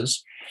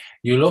disasters,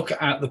 you look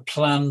at the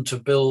plan to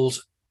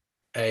build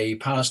a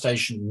power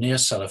station near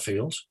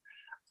Sellafield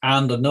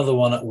and another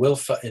one at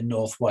Wilfer in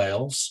North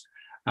Wales,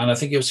 and I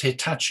think it was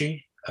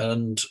Hitachi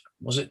and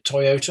was it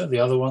Toyota, the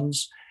other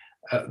ones?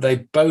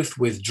 They both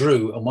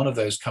withdrew, and one of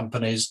those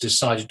companies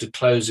decided to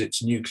close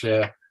its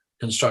nuclear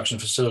construction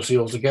facility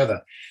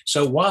altogether.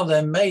 So while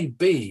there may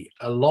be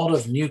a lot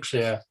of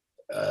nuclear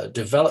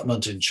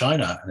development in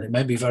China, and it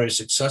may be very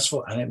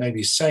successful and it may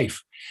be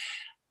safe,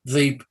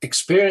 the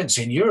experience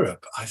in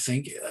Europe, I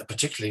think,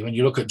 particularly when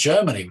you look at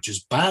Germany, which has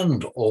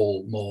banned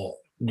all more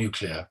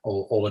nuclear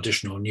or all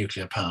additional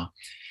nuclear power,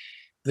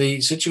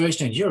 the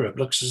situation in Europe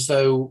looks as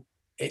though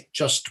it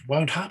just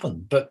won't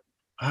happen. But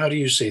how do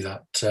you see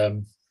that?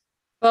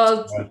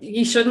 Well,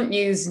 you shouldn't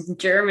use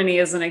Germany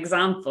as an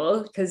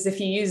example, because if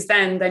you use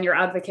them, then you're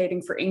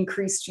advocating for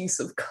increased use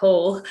of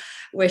coal,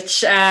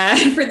 which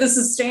for the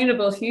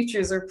Sustainable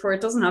Futures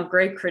Report doesn't have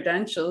great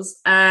credentials.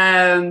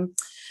 I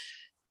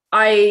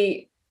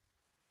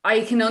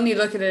can only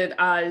look at it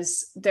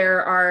as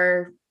there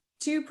are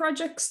 2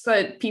 projects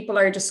that people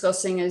are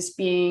discussing as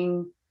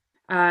being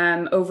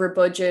over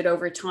budget,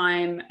 over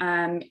time,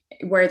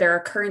 where there are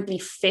currently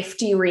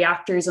 50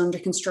 reactors under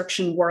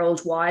construction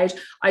worldwide.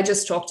 I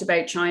just talked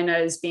about China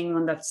as being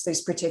one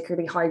there's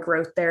particularly high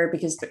growth there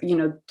because, you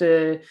know,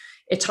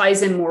 it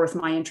ties in more with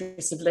my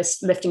interest of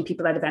lifting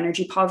people out of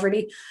energy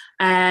poverty.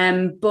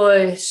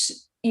 But,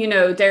 you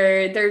know,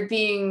 they're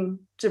being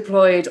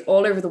deployed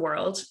all over the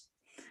world.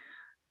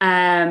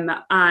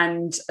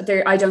 And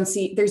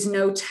there's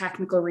no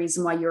technical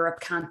reason why Europe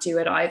can't do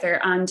it either.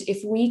 And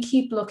if we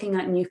keep looking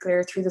at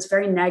nuclear through this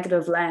very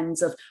negative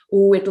lens of,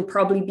 oh, it'll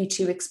probably be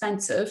too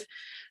expensive,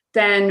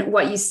 then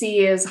what you see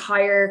is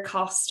higher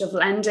cost of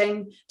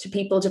lending to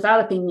people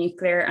developing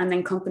nuclear, and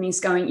then companies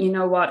going, you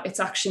know what, it's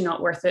actually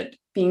not worth it,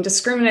 being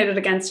discriminated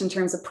against in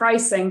terms of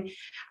pricing,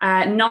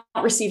 not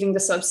receiving the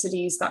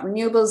subsidies that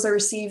renewables are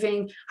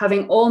receiving,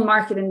 having all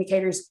market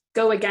indicators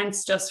go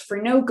against us for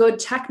no good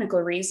technical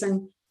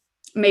reason.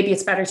 Maybe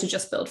it's better to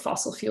just build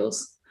fossil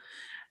fuels.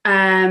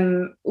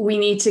 We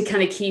need to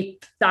kind of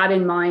keep that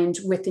in mind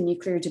with the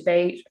nuclear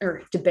debate.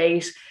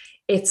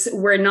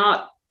 We're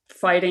not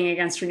fighting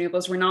against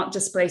renewables. We're not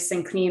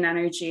displacing clean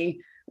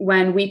energy.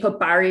 When we put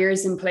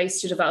barriers in place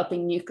to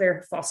developing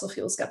nuclear, fossil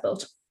fuels get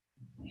built.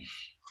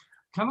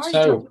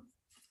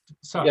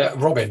 Yeah,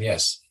 Robin,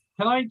 yes.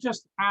 Can I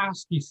just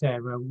ask you,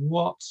 Sarah,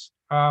 what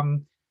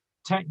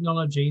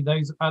technology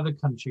those other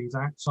countries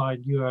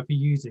outside Europe are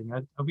using?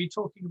 Are we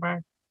talking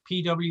about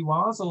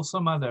PWRs or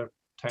some other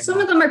technology? Some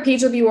of them are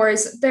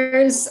PWRs.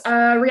 There's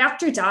a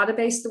reactor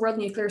database. The World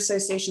Nuclear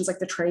Association is like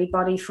the trade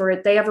body for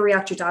it. They have a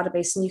reactor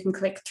database, and you can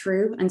click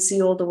through and see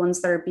all the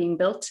ones that are being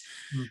built.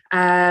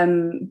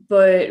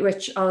 But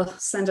which I'll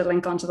send a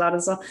link onto that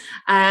as well.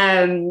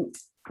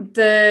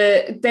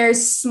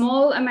 There's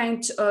small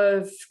amount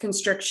of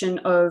construction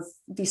of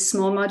these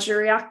small modular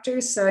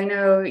reactors. So I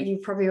know you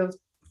probably have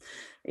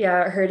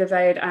heard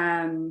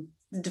about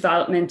the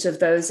development of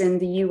those in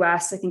the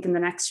US, I think in the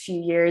next few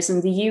years. In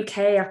the UK,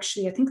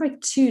 actually, I think like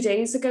 2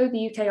 days ago,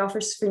 the UK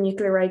Office for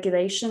Nuclear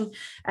Regulation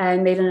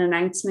made an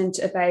announcement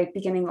about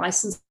beginning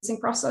licensing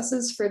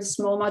processes for the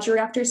small modular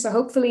reactors. So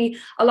hopefully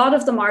a lot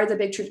of them are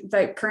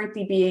that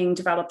currently being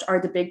developed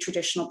are the big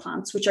traditional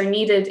plants, which are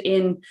needed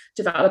in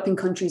developing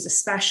countries,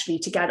 especially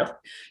to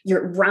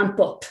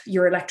ramp up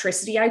your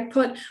electricity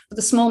output. But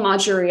the small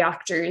modular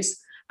reactors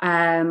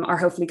are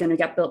hopefully going to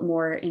get built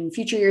more in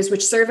future years,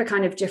 which serve a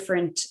kind of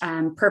different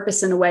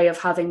purpose in a way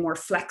of having more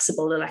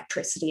flexible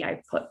electricity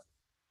output.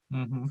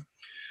 Mm-hmm.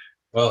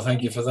 Well,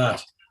 thank you for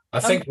that.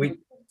 I think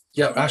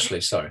Ashley,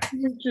 sorry.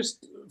 Can we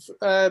just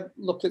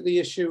look at the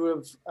issue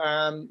of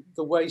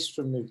the waste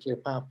from nuclear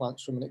power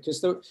plants for a minute?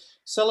 Because the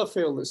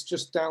Sellafield that's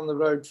just down the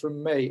road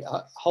from me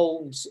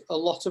holds a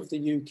lot of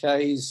the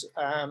UK's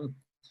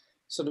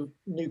sort of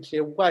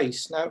nuclear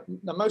waste. Now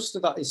most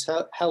of that is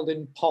held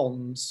in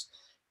ponds.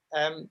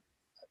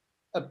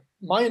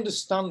 My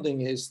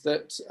understanding is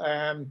that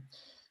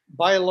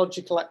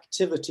biological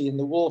activity in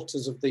the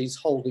waters of these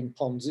holding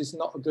ponds is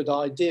not a good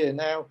idea.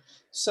 Now,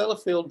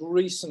 Sellafield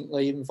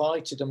recently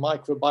invited a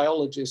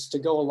microbiologist to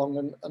go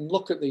along and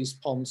look at these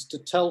ponds to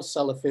tell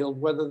Sellafield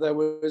whether there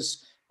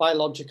was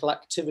biological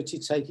activity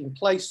taking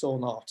place or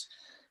not.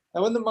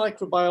 Now, when the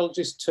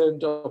microbiologist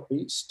turned up,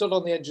 he stood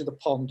on the edge of the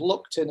pond,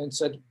 looked in and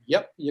said,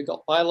 yep, you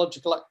got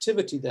biological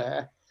activity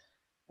there.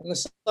 And the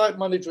site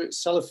manager at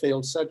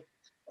Sellafield said,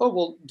 oh,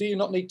 well, do you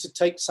not need to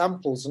take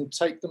samples and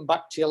take them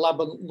back to your lab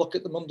and look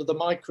at them under the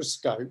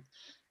microscope?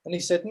 And he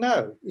said,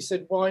 no. He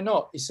said, why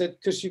not? He said,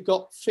 because you've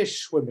got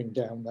fish swimming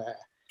down there.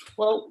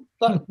 Well,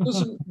 that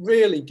doesn't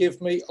really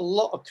give me a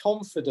lot of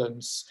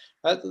confidence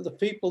that the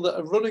people that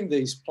are running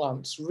these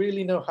plants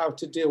really know how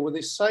to deal with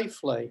this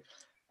safely.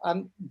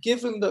 And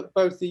given that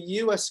both the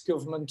US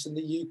government and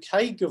the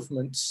UK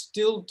government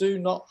still do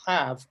not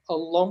have a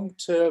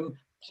long-term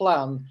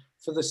plan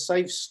for the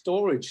safe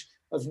storage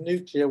of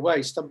nuclear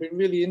waste, I'd be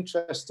really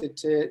interested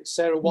to,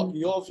 Sarah, what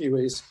your view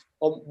is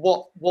on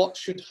what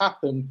should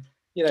happen.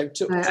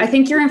 I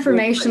think your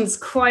information's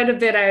quite a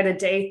bit out of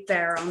date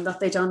there on that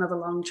they don't have a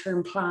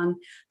long-term plan.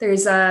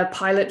 There's a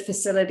pilot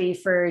facility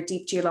for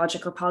deep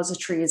geologic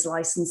repositories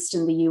licensed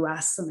in the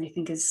US, and I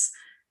think is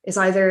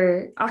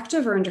either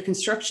active or under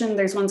construction.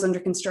 There's ones under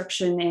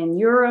construction in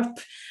Europe.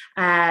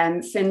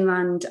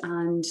 Finland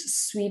and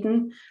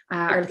Sweden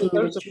are looking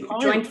at a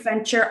joint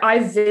venture. I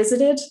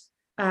visited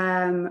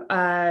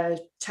a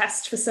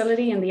test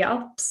facility in the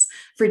Alps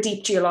for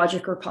deep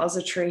geologic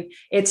repository.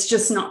 It's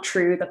just not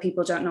true that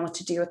people don't know what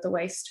to do with the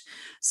waste.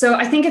 So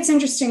I think it's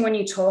interesting when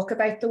you talk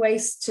about the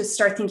waste to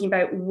start thinking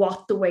about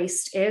what the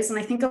waste is. And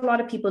I think a lot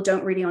of people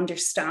don't really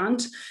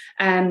understand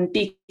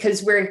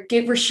because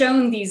we're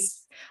shown these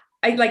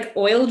like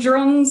oil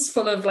drums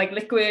full of like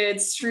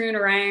liquids strewn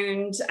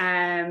around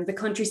the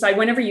countryside.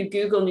 Whenever you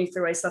Google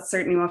nuclear waste, that's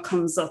certainly what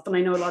comes up. And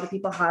I know a lot of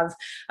people have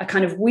a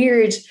kind of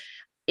weird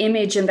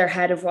image in their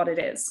head of what it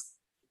is.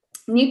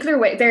 Nuclear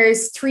waste,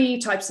 there's three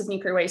types of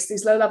nuclear waste.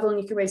 There's low-level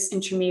nuclear waste,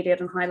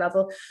 intermediate, and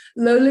high-level.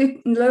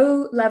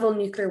 Low-level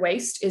nuclear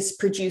waste is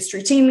produced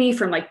routinely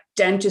from like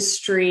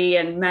dentistry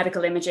and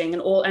medical imaging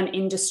and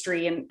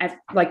industry and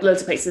like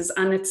loads of places.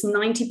 And it's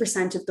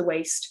 90% of the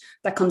waste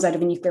that comes out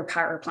of a nuclear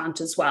power plant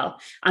as well.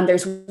 And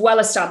there's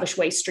well-established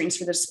waste streams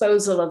for the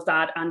disposal of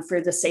that and for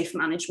the safe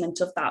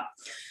management of that.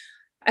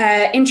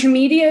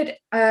 Intermediate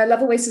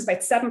level waste is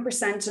about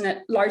 7%, and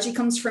it largely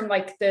comes from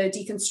like the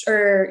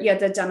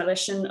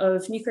demolition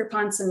of nuclear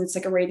plants, and it's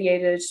like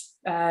irradiated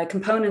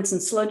components and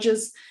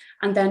sludges.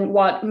 And then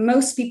what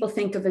most people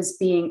think of as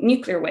being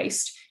nuclear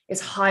waste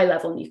is high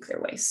level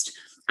nuclear waste.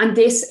 And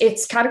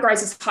it's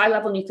categorized as high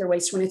level nuclear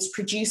waste when it's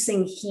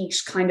producing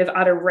heat kind of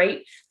at a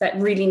rate that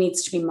really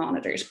needs to be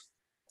monitored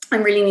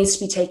and really needs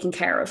to be taken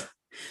care of.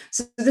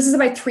 So this is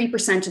about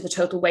 3% of the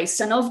total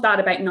waste. And of that,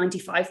 about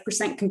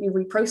 95% can be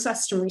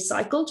reprocessed and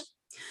recycled.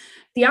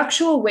 The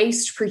actual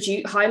waste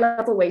high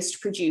level waste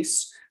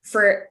produced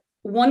for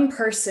one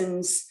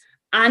person's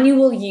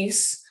annual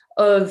use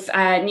of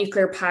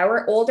nuclear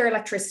power, all their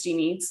electricity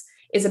needs,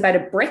 is about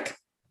a brick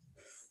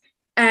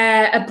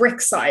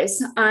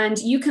size. And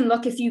you can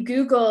look, if you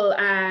Google,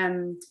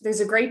 there's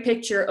a great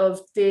picture of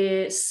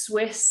the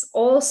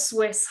all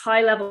Swiss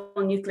high level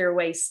nuclear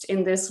waste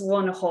in this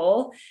one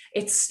hall.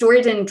 It's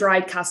stored in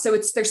dried cast. So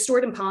they're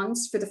stored in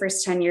ponds for the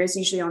first 10 years,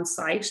 usually on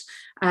site,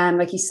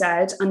 like you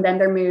said, and then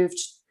they're moved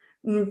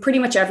pretty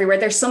much everywhere.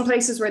 There's some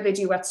places where they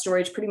do wet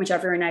storage. Pretty much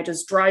everywhere now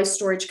does dry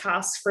storage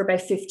casks for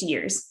about 50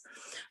 years.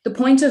 The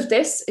point of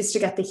this is to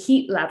get the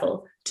heat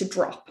level to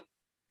drop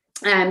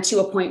to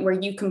a point where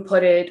you can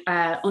put it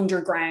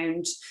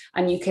underground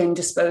and you can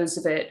dispose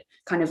of it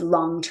kind of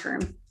long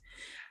term.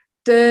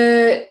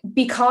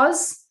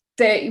 Because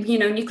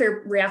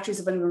nuclear reactors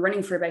have been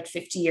running for about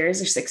 50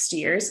 years or 60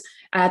 years,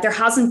 there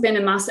hasn't been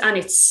a mass, and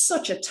it's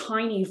such a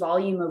tiny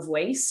volume of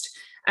waste.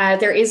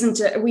 There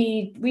isn't.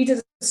 We did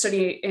a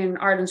study in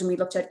Ireland, and we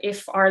looked at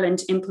if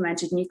Ireland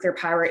implemented nuclear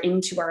power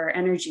into our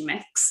energy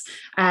mix,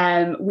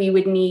 we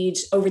would need,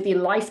 over the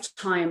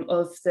lifetime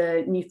of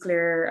the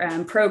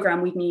nuclear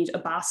program, we'd need a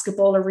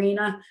basketball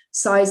arena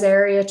size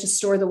area to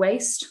store the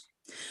waste.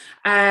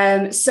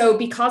 So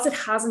because it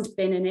hasn't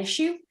been an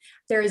issue,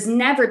 there has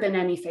never been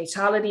any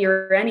fatality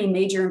or any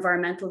major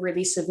environmental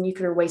release of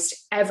nuclear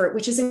waste ever,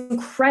 which is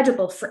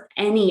incredible for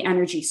any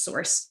energy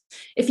source.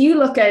 If you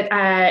look at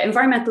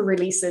environmental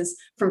releases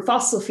from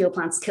fossil fuel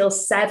plants, kill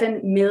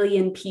 7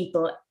 million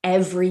people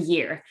every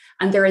year,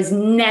 and there has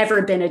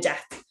never been a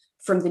death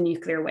from the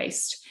nuclear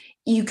waste.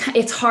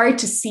 It's hard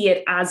to see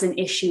it as an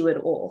issue at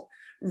all,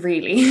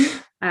 really.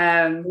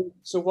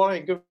 So why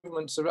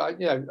governments are,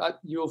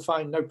 you'll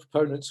find no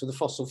proponents for the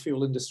fossil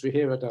fuel industry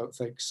here, I don't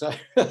think. So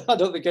I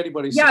don't think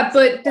anybody's. Yeah,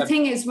 but the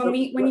thing is, when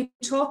you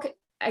talk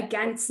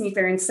against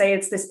nuclear and say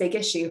it's this big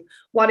issue,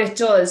 what it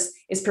does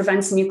is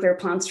prevents nuclear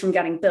plants from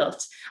getting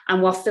built.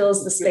 And what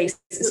fills the space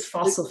is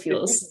fossil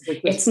fuels.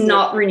 It's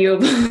not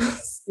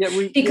renewables.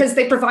 Because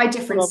they provide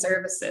different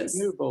services.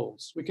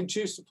 Renewables. We can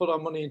choose to put our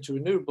money into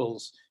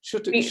renewables.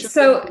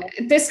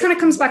 This kind of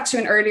comes back to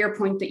an earlier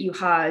point that you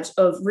had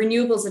of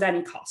renewables at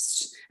any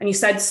cost. And you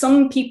said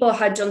some people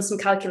had done some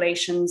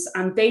calculations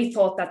and they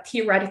thought that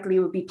theoretically it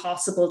would be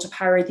possible to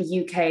power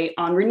the UK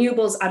on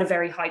renewables at a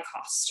very high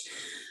cost.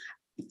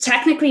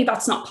 Technically,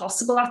 that's not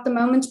possible at the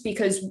moment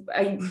because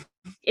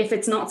if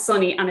it's not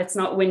sunny and it's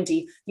not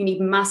windy, you need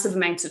massive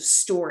amounts of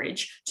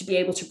storage to be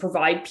able to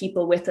provide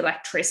people with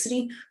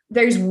electricity.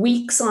 There's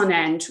weeks on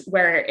end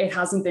where it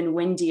hasn't been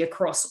windy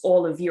across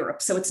all of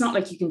Europe. So it's not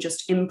like you can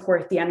just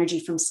import the energy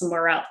from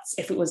somewhere else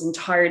if it was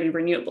entirely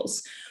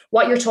renewables.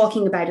 What you're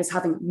talking about is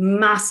having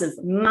massive,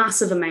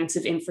 massive amounts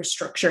of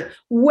infrastructure,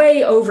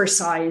 way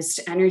oversized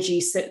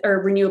energy or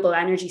renewable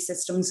energy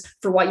systems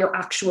for what your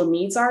actual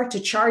needs are to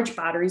charge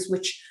batteries,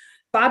 which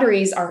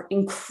batteries are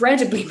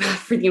incredibly bad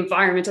for the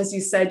environment, as you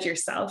said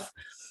yourself,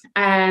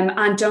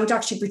 and don't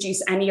actually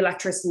produce any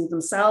electricity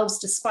themselves,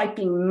 despite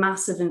being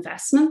massive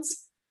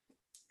investments.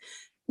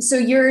 So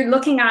you're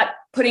looking at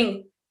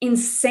putting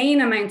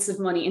insane amounts of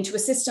money into a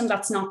system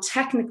that's not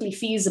technically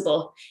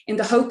feasible in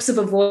the hopes of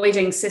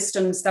avoiding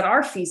systems that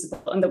are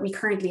feasible and that we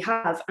currently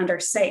have and are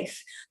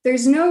safe.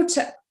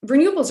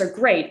 Renewables are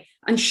great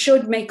and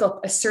should make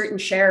up a certain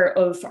share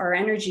of our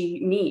energy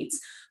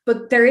needs.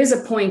 But there is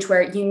a point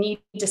where you need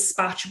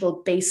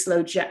dispatchable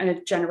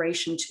baseload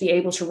generation to be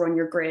able to run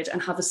your grid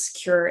and have a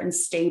secure and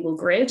stable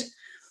grid.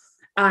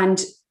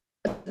 And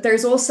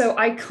there's also,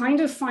 I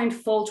kind of find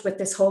fault with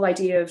this whole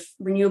idea of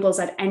renewables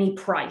at any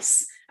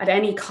price, at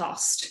any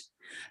cost.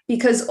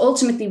 Because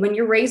ultimately, when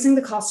you're raising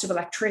the cost of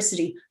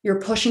electricity,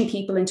 you're pushing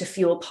people into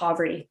fuel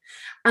poverty.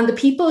 And the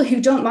people who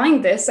don't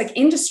mind this, like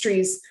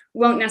industries,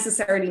 won't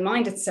necessarily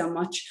mind it so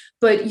much,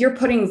 but you're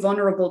putting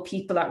vulnerable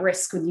people at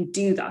risk when you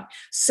do that.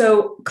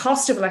 So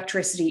cost of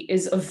electricity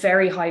is of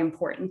very high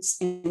importance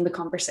in the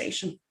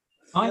conversation.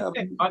 I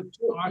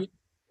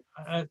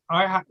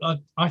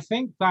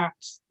think that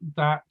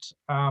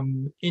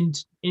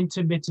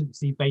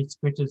intermittency-based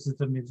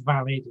criticism is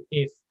valid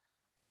if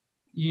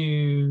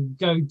you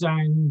go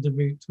down the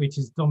route which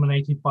is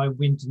dominated by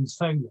wind and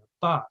solar.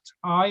 But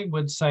I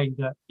would say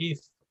that if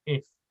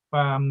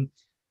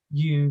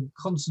you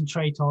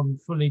concentrate on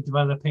fully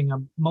developing a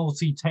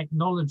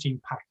multi-technology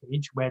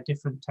package where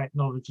different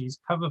technologies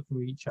cover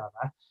for each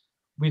other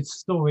with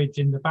storage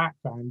in the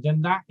background,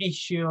 then that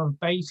issue of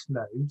base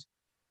load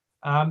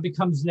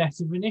becomes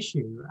less of an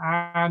issue.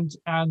 And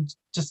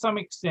to some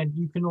extent,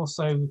 you can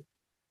also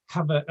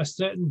cover a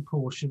certain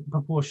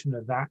proportion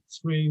of that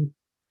through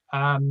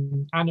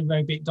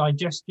anaerobic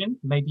digestion,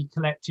 maybe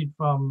collected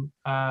from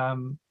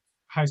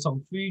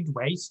household food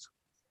waste,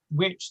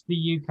 which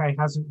the UK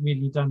hasn't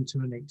really done to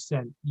an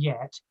extent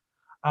yet.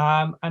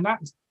 And that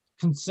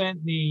can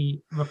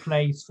certainly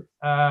replace,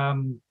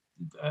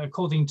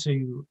 according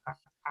to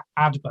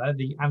ADBA,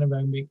 the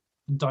Anaerobic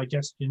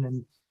Digestion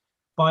and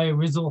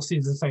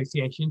Bioresources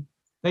Association,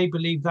 they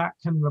believe that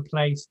can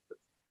replace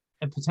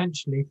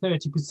potentially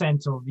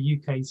 30% of the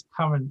UK's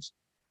current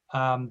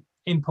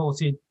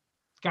imported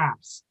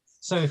gas.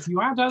 So if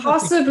you add other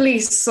possibly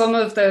some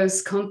of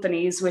those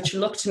companies which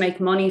look to make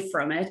money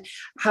from it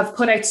have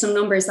put out some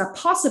numbers that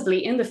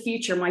possibly in the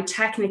future might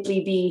technically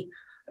be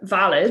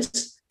valid.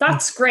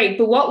 That's great,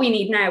 but what we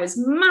need now is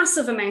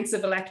massive amounts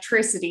of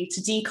electricity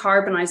to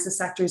decarbonize the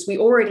sectors we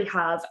already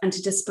have and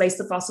to displace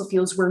the fossil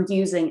fuels we're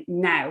using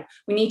now.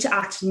 We need to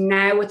act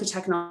now with the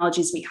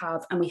technologies we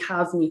have, and we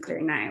have nuclear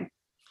now.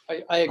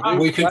 I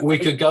agree. We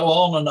could go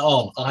on and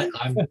on.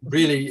 I'm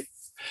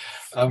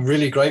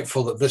really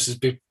grateful that this has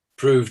been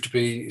proved to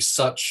be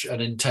such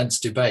an intense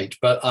debate,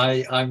 but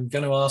I'm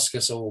going to ask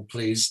us all,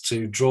 please,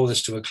 to draw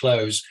this to a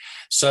close.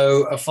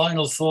 So a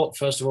final thought,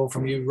 first of all,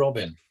 from you,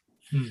 Robin.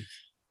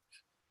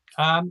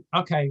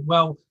 Okay,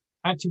 well,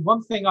 actually,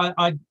 one thing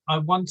I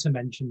want to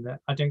mention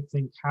that I don't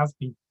think has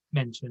been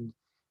mentioned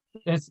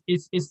is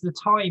the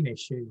time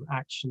issue,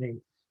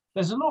 actually.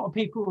 There's a lot of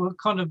people who have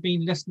kind of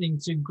been listening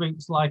to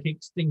groups like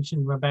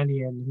Extinction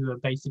Rebellion, who are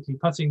basically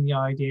putting the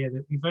idea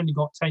that we've only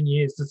got 10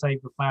 years to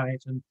save the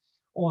planet and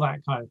all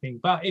that kind of thing.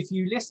 But if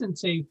you listen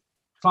to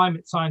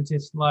climate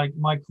scientists like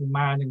Michael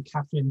Mann and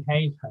Katherine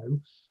Hayhoe,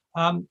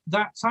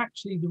 that's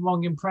actually the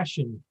wrong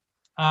impression.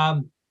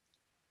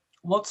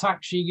 What's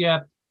actually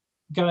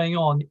going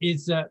on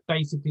is that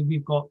basically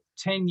we've got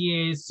 10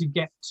 years to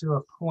get to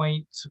a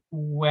point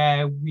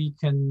where we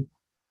can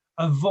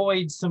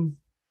avoid some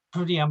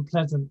pretty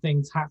unpleasant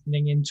things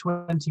happening in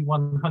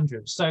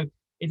 2100. So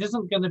it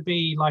isn't going to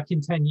be like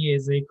in 10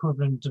 years the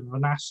equivalent of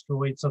an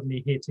asteroid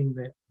suddenly hitting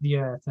the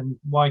Earth and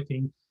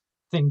wiping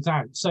things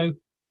out. So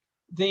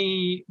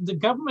the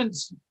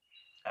government's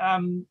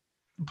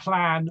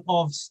plan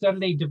of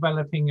steadily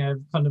developing a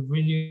kind of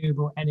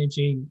renewable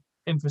energy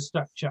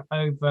infrastructure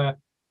over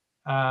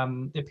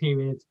the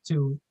period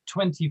to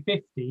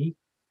 2050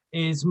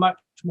 is much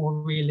more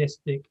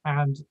realistic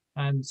and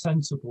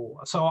sensible.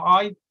 So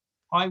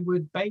I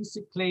would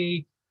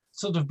basically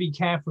sort of be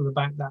careful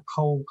about that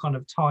whole kind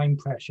of time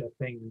pressure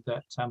thing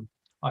that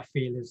I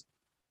feel is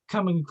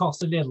coming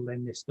across a little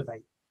in this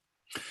debate.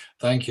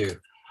 Thank you.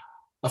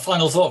 A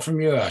final thought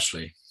from you,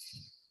 Ashley.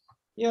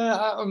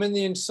 Yeah, I mean,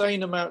 the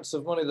insane amounts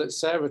of money that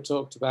Sarah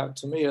talked about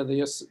to me are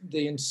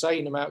the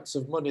insane amounts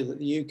of money that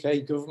the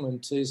UK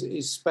government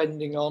is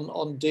spending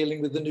on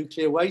dealing with the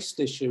nuclear waste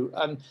issue.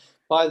 And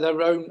by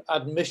their own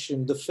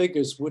admission, the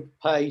figures would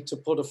pay to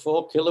put a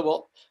 4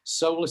 kilowatt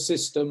solar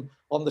system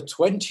on the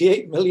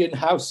 28 million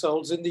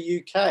households in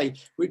the UK,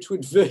 which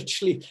would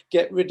virtually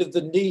get rid of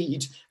the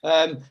need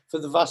for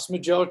the vast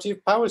majority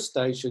of power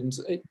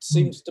stations. It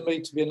seems to me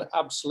to be an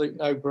absolute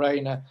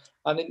no-brainer.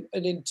 And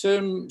in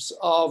terms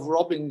of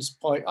Robin's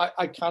point,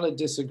 I kind of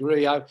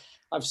disagree.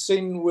 I've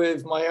seen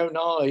with my own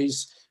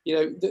eyes, you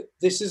know,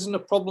 this isn't a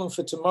problem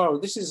for tomorrow.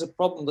 This is a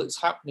problem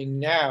that's happening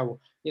now.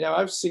 You know,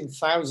 I've seen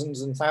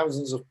thousands and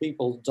thousands of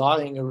people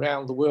dying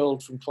around the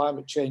world from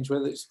climate change,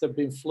 whether they've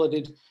been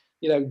flooded,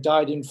 you know,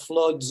 died in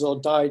floods or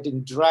died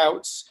in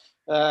droughts,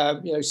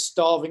 you know,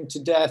 starving to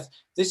death.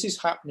 This is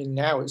happening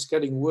now. It's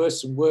getting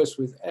worse and worse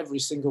with every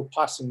single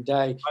passing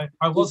day.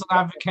 I wasn't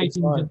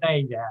advocating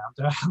delay there.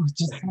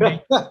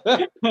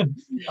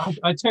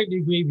 I totally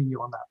agree with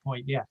you on that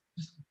point. Yeah.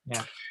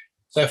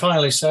 So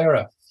finally,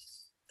 Sarah,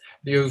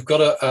 you've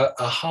got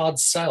a hard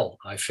sell,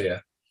 I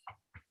fear.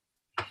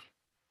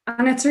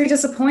 And it's really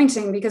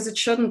disappointing because it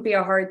shouldn't be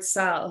a hard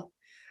sell.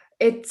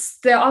 It's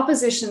the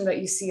opposition that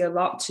you see a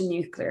lot to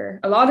nuclear.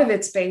 A lot of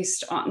it's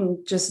based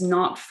on just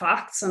not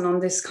facts and on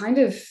this kind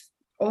of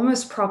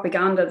almost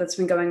propaganda that's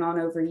been going on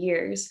over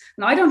years.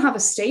 And I don't have a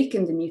stake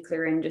in the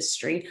nuclear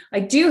industry. I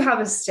do have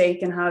a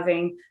stake in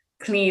having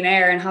clean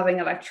air and having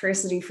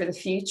electricity for the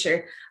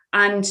future.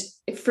 And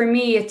for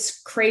me,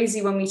 it's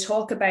crazy when we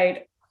talk about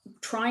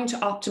trying to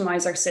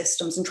optimize our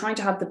systems and trying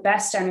to have the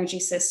best energy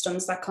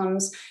systems that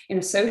comes in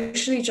a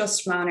socially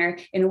just manner,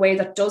 in a way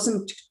that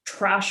doesn't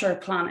trash our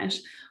planet.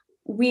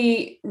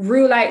 we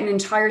rule out an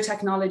entire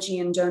technology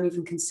and don't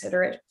even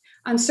consider it.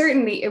 And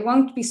certainly it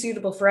won't be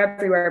suitable for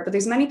everywhere, but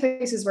there's many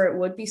places where it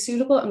would be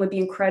suitable and would be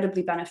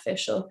incredibly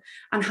beneficial.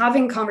 And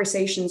having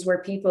conversations where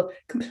people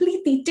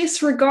completely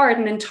disregard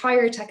an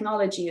entire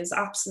technology is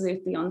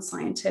absolutely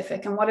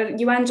unscientific. And what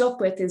you end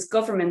up with is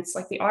governments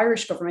like the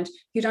Irish government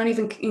who don't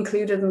even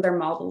include it in their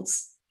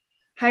models.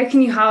 How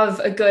can you have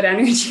a good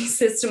energy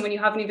system when you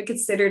haven't even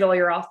considered all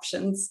your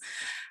options?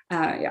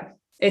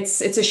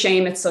 It's a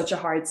shame it's such a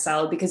hard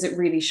sell, because it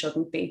really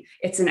shouldn't be.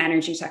 It's an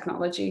energy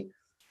technology.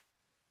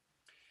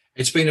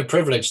 It's been a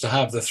privilege to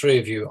have the three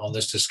of you on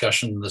this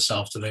discussion this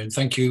afternoon.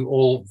 Thank you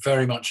all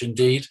very much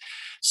indeed.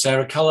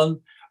 Sarah Cullen,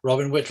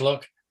 Robin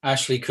Whitlock,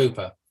 Ashley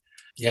Cooper.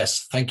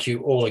 Yes, thank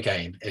you all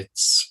again.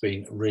 It's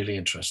been really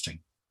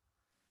interesting.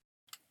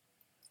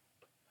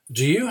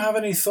 Do you have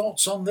any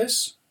thoughts on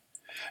this?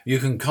 You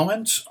can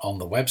comment on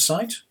the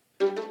website,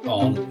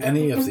 on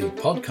any of the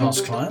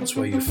podcast clients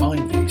where you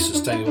find the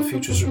Sustainable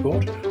Futures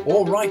Report,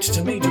 or write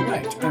to me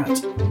direct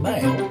at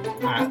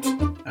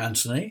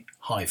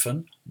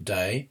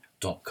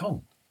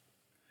mail@anthony-day.com.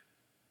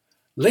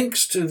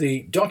 Links to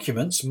the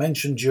documents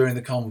mentioned during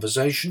the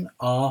conversation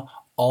are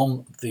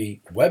on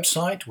the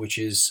website, which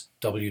is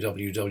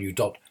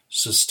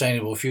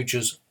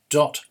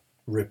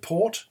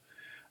www.sustainablefutures.report.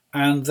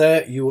 And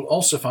there you will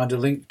also find a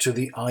link to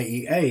the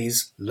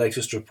IEA's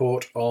latest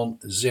report on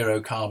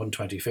Zero Carbon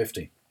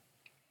 2050.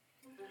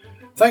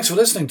 Thanks for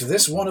listening to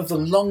this, one of the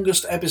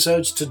longest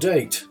episodes to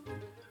date.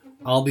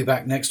 I'll be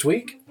back next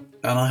week,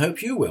 and I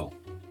hope you will.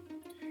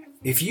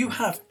 If you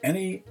have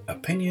any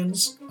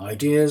opinions,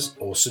 ideas,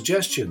 or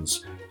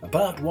suggestions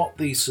about what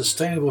the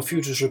Sustainable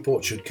Futures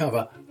Report should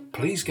cover,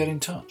 please get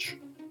in touch.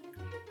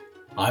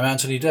 I'm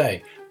Anthony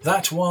Day.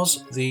 That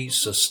was the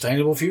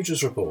Sustainable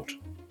Futures Report.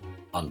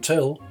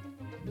 Until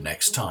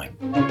next time.